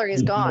stuff salary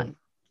is gone.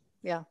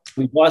 Yeah.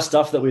 We buy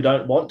stuff that we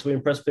don't want to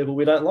impress people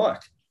we don't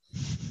like.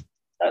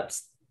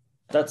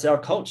 That's our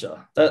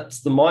culture.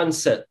 That's the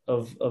mindset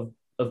of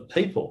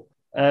people.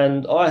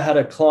 And I had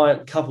a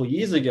client a couple of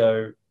years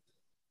ago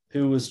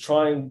who was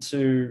trying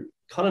to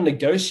kind of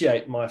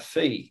negotiate my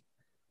fee.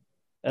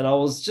 And I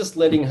was just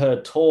letting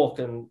her talk,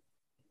 and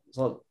it's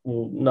like,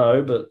 well,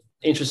 no, but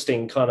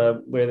interesting kind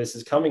of where this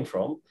is coming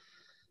from.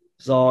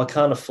 So I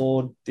can't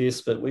afford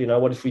this, but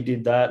what if we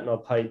did that and I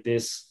paid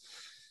this?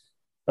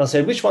 And I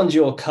said, which one's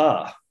your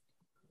car?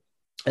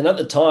 And at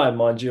the time,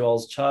 mind you, I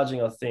was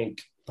charging, I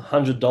think,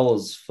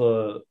 $100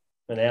 for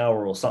an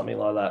hour or something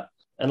like that.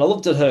 And I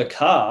looked at her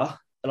car,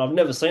 and I've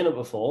never seen it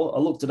before. I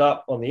looked it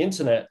up on the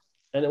internet,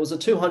 and it was a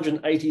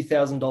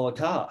 $280,000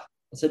 car.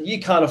 I said, you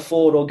can't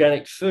afford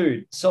organic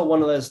food. Sell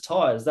one of those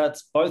tires.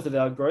 That's both of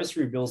our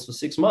grocery bills for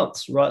 6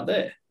 months right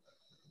there.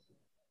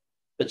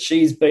 But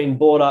she's been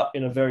brought up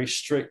in a very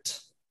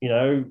strict,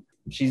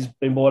 she's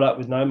been brought up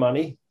with no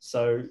money.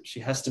 So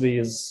she has to be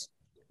as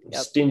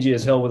stingy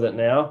as hell with it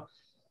now.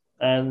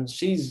 And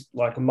she's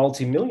like a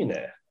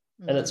multi-millionaire.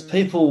 And it's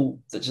people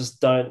that just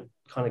don't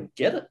kind of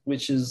get it,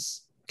 which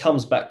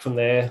comes back from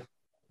their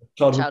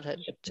childhood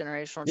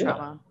generational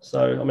trauma.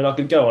 So, I mean, I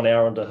could go an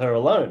hour onto her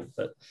alone,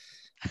 but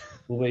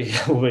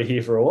we'll be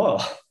here for a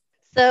while.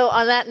 So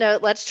on that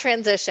note, let's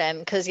transition,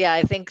 because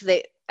I think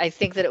that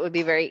it would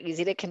be very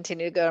easy to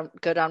continue to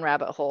go down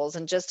rabbit holes.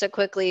 And just to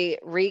quickly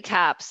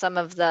recap some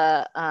of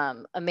the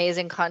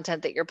amazing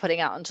content that you're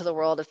putting out into the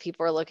world, if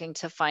people are looking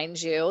to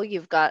find you,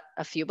 you've got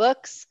a few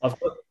books.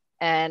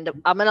 And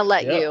I'm going to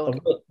let you.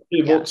 I've got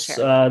 2 books,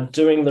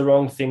 Doing the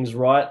Wrong Things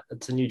Right.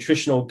 It's a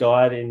nutritional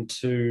guide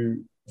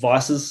into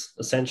vices,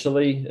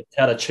 essentially,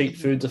 how to cheat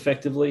foods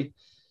effectively.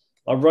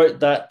 I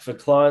wrote that for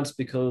clients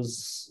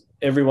because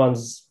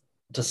everyone's,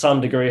 to some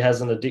degree,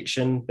 has an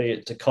addiction, be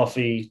it to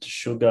coffee, to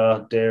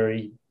sugar,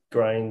 dairy,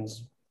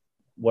 grains,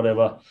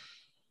 whatever.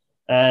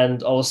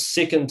 And I was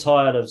sick and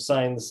tired of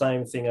saying the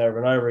same thing over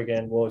and over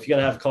again. Well, if you're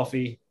going to have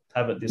coffee,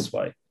 have it this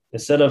way.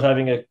 Instead of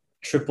having a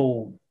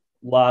triple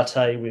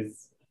latte with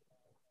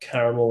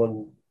caramel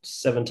and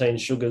 17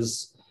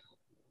 sugars,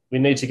 we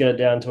need to get it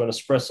down to an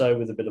espresso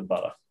with a bit of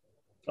butter.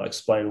 I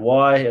explain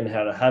why and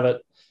how to have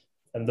it.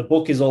 And the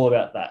book is all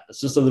about that.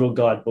 It's just a little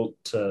guidebook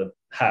to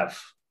have.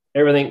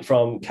 Everything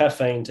from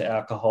caffeine to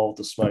alcohol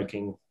to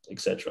smoking,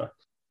 etc.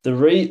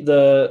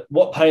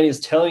 What Pain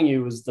is telling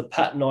you is the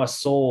pattern I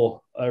saw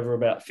over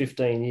about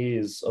 15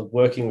 years of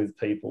working with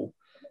people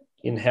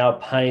in how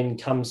pain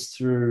comes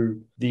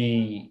through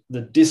the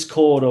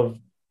discord of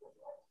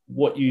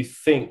what you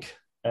think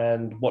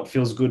and what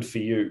feels good for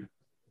you,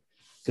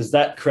 because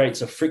that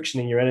creates a friction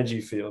in your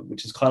energy field,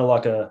 which is kind of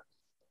like a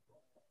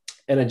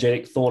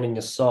energetic thorn in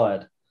your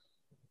side,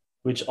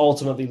 which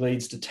ultimately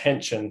leads to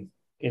tension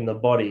in the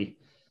body.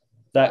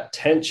 That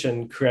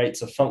tension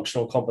creates a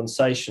functional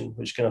compensation,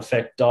 which can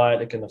affect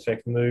diet, it can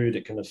affect mood,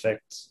 it can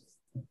affect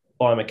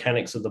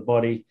biomechanics of the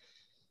body.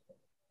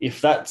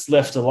 If that's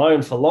left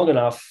alone for long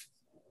enough,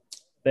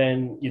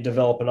 then you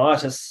develop an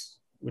itis,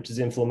 which is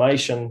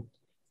inflammation,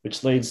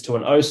 which leads to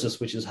an osis,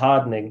 which is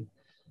hardening.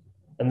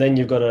 And then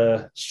you've got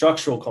a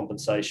structural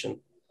compensation.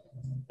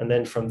 And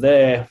then from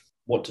there,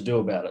 what to do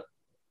about it?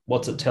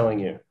 What's it telling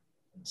you?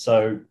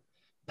 So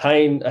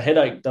pain, a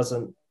headache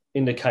doesn't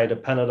indicate a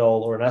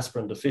Panadol or an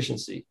aspirin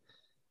deficiency.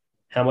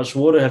 How much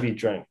water have you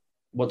drank?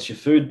 What's your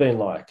food been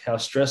like? How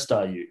stressed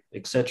are you,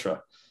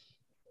 etc.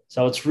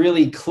 So it's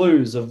really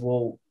clues of,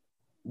 well,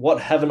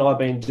 what haven't I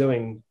been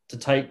doing to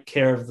take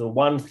care of the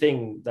one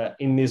thing that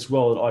in this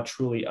world I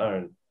truly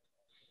own,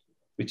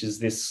 which is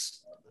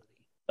this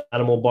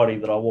animal body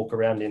that I walk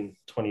around in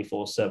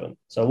 24/7.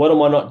 So what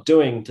am I not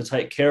doing to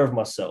take care of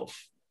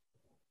myself?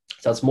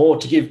 So it's more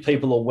to give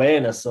people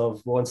awareness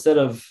of, well, instead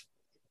of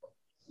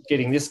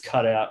getting this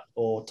cut out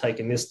or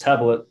taking this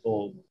tablet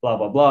or blah,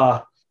 blah,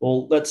 blah,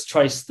 well, let's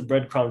trace the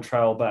breadcrumb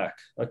trail back.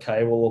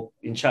 Okay, well,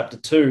 in chapter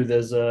 2,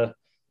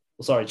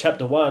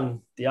 chapter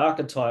 1, the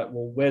archetype,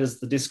 well, where does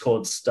the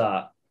discord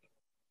start?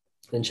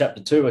 In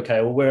chapter 2,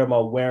 okay, well, where am I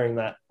wearing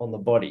that on the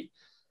body?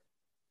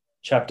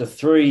 Chapter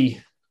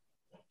 3,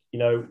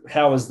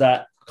 how is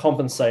that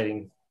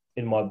compensating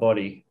in my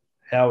body?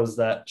 How is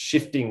that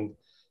shifting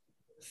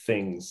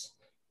things?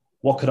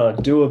 What can I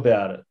do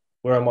about it?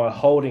 Where am I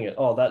holding it?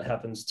 Oh, that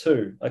happens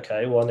too.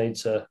 Okay, well, I need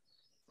to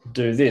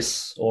do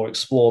this or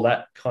explore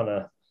that kind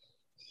of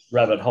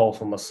rabbit hole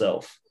for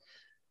myself.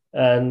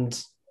 And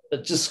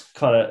it just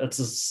kind of,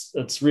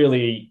 it's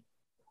really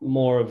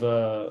more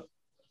of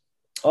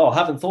I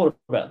haven't thought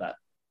about that.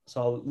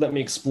 So let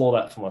me explore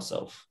that for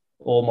myself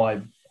or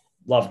my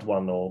loved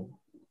one or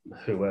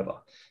whoever,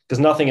 because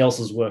nothing else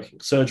is working.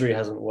 Surgery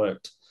hasn't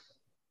worked.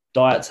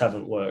 Diets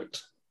haven't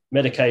worked.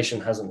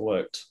 Medication hasn't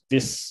worked.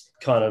 This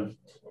kind of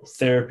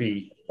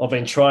therapy, I've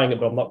been trying it,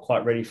 but I'm not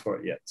quite ready for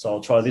it yet. So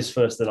I'll try this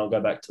first, then I'll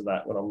go back to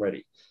that when I'm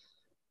ready.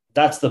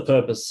 That's the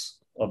purpose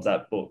of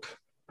that book,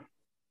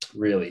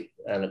 really.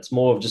 And it's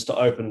more of just to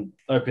open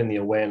the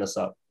awareness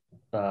up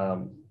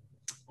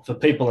for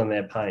people in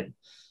their pain,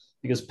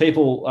 because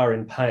people are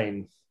in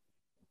pain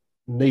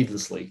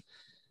needlessly.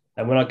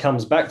 And when it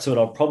comes back to it,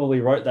 I probably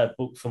wrote that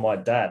book for my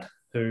dad,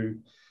 who,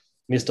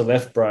 Mr.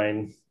 Left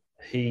Brain,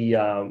 he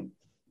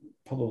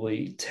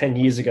probably 10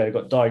 years ago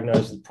got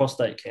diagnosed with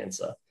prostate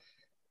cancer,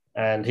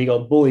 and he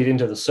got bullied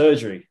into the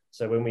surgery.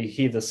 So when we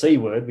hear the C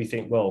word, we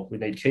think, well, we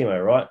need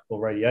chemo, right? Or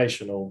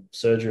radiation or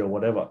surgery or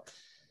whatever.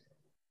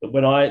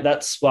 But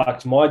that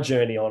sparked my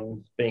journey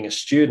on being a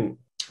student.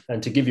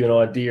 And to give you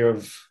an idea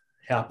of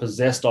how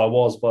possessed I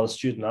was by the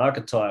student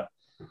archetype,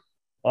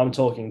 I'm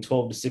talking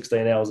 12 to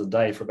 16 hours a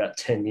day for about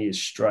 10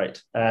 years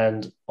straight.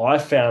 And I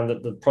found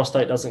that the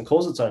prostate doesn't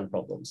cause its own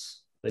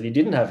problems, that he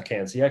didn't have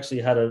cancer. He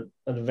actually had an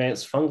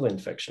advanced fungal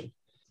infection.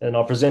 And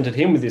I presented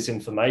him with this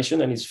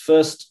information, and his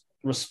first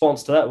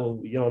response to that, well,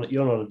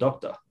 you're not a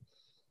doctor.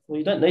 Well,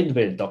 you don't need to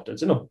be a doctor.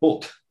 It's in a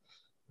book.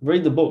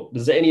 Read the book.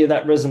 Does any of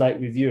that resonate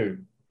with you?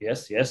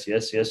 Yes.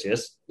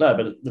 No,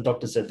 but the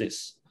doctor said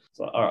this.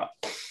 So, all right.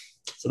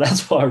 So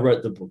that's why I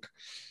wrote the book.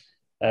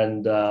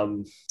 And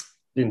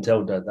didn't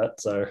tell Dad that.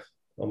 So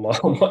I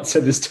might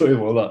send this to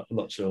him or not. I'm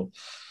not sure.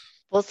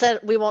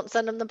 We won't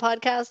send him the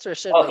podcast, or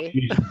should we?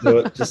 You should do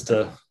it just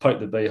to poke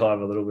the beehive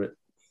a little bit.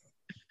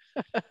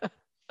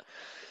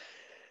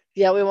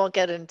 Yeah, we won't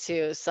get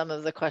into some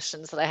of the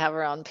questions that I have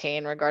around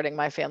pain regarding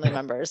my family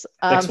members.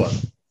 Next one.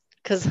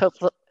 Because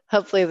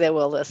hopefully they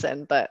will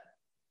listen. But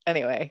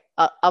anyway,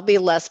 I'll be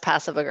less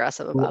passive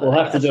aggressive about it. We'll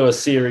have to do a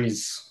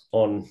series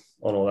on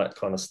all that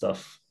kind of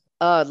stuff.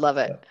 Oh, I'd love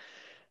it.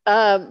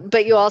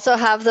 But you also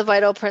have the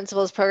Vital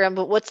Principles program.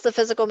 But what's the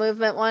physical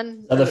movement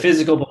one? The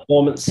physical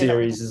performance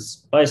series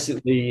is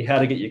basically how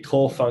to get your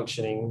core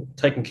functioning,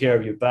 taking care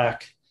of your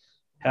back,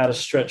 how to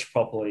stretch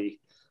properly,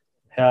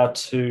 how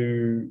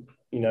to,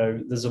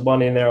 there's a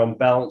one in there on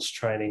balance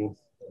training.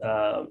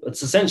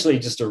 It's essentially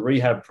just a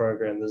rehab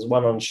program. There's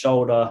one on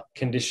shoulder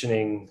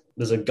conditioning.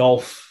 There's a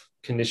golf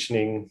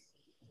conditioning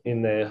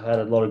in there. I had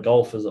a lot of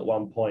golfers at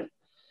one point.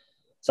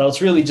 So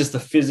it's really just the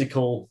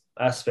physical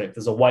aspect.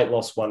 There's a weight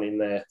loss one in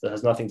there that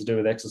has nothing to do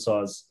with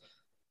exercise.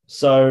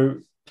 So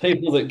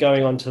people that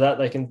going on to that,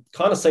 they can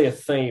kind of see a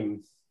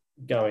theme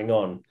going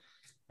on,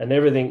 and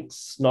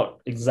everything's not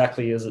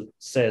exactly as it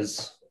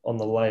says on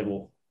the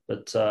label.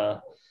 But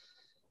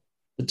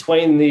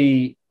between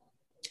the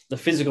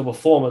physical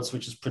performance,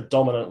 which is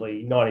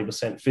predominantly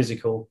 90%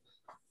 physical,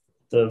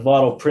 the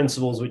vital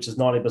principles, which is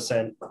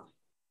 90%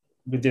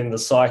 within the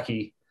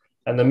psyche,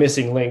 and the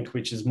missing link,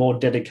 which is more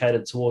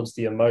dedicated towards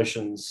the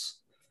emotions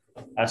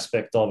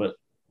aspect of it,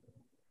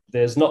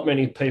 there's not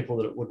many people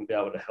that it wouldn't be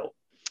able to help.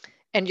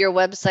 And your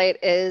website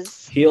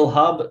is?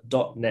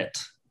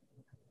 healhub.net.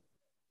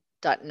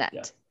 .net.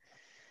 Yeah.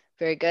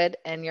 Very good.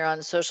 And you're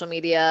on social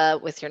media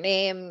with your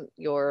name,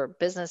 your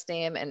business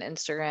name, and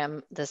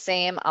Instagram the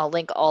same. I'll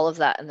link all of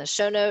that in the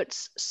show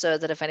notes so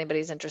that if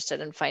anybody's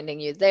interested in finding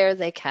you there,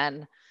 they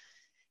can.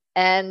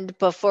 And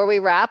before we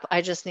wrap,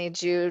 I just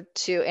need you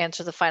to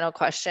answer the final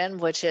question,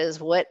 which is,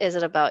 what is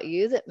it about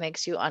you that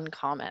makes you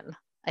uncommon?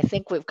 I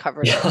think we've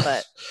covered it,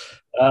 but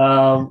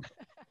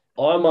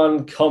I'm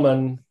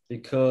uncommon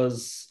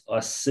because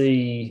I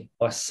see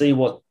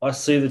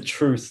the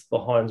truth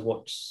behind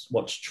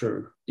what's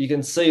true. You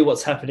can see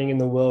what's happening in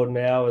the world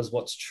now as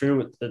what's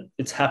true.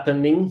 It's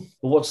happening,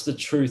 but what's the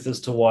truth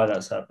as to why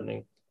that's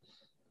happening?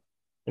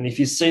 And if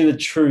you see the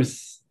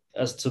truth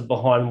as to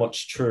behind what's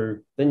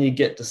true, then you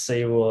get to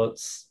see, well,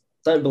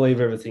 don't believe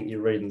everything you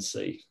read and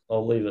see.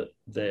 I'll leave it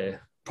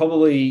there.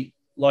 Probably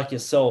like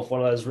yourself,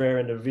 one of those rare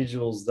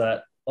individuals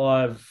that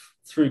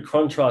through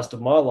contrast of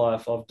my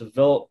life, I've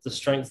developed the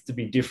strength to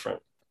be different,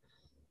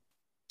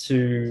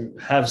 to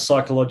have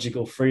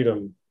psychological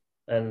freedom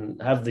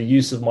and have the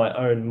use of my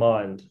own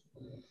mind.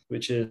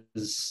 which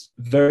is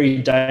very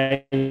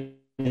dangerous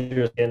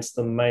against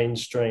the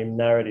mainstream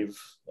narrative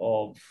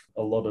of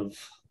a lot of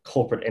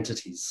corporate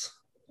entities.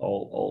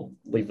 I'll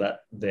leave that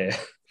there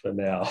for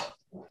now.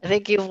 I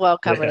think you've well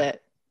covered Yeah,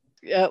 it.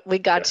 Yeah, we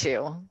got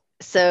you.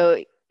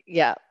 So,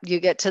 yeah, you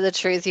get to the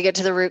truth, you get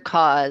to the root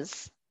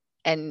cause,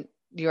 and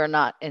you're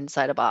not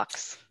inside a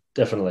box.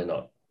 definitely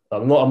not.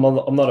 I'm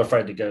not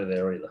afraid to go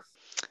there either.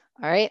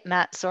 All right,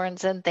 Matt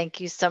Sorensen, thank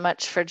you so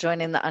much for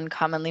joining the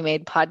Uncommonly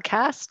Made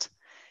podcast.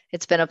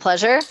 It's been a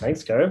pleasure.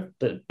 Thanks, Karen.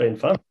 It's been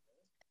fun.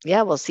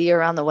 Yeah, we'll see you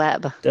around the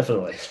web.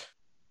 Definitely.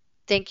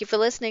 Thank you for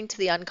listening to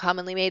the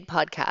Uncommonly Made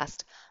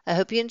podcast. I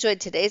hope you enjoyed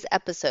today's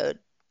episode.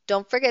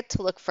 Don't forget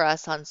to look for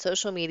us on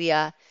social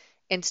media,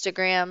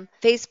 Instagram,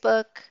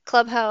 Facebook,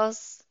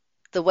 Clubhouse,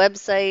 the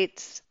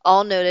website,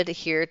 all noted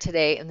here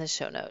today in the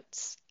show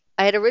notes.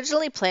 I had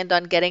originally planned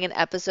on getting an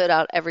episode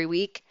out every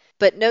week,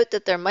 but note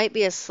that there might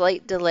be a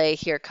slight delay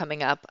here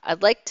coming up.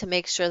 I'd like to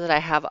make sure that I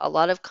have a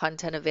lot of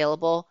content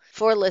available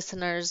for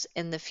listeners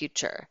in the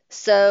future.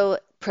 So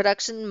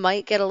production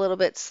might get a little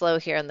bit slow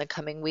here in the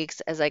coming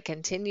weeks as I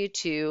continue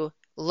to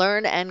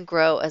learn and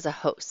grow as a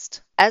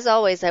host. As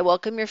always, I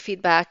welcome your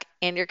feedback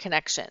and your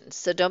connections,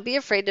 so don't be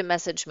afraid to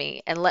message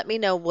me and let me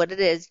know what it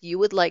is you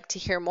would like to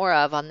hear more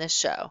of on this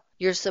show.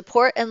 Your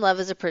support and love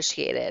is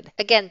appreciated.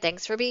 Again,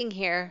 thanks for being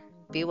here.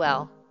 Be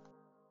well.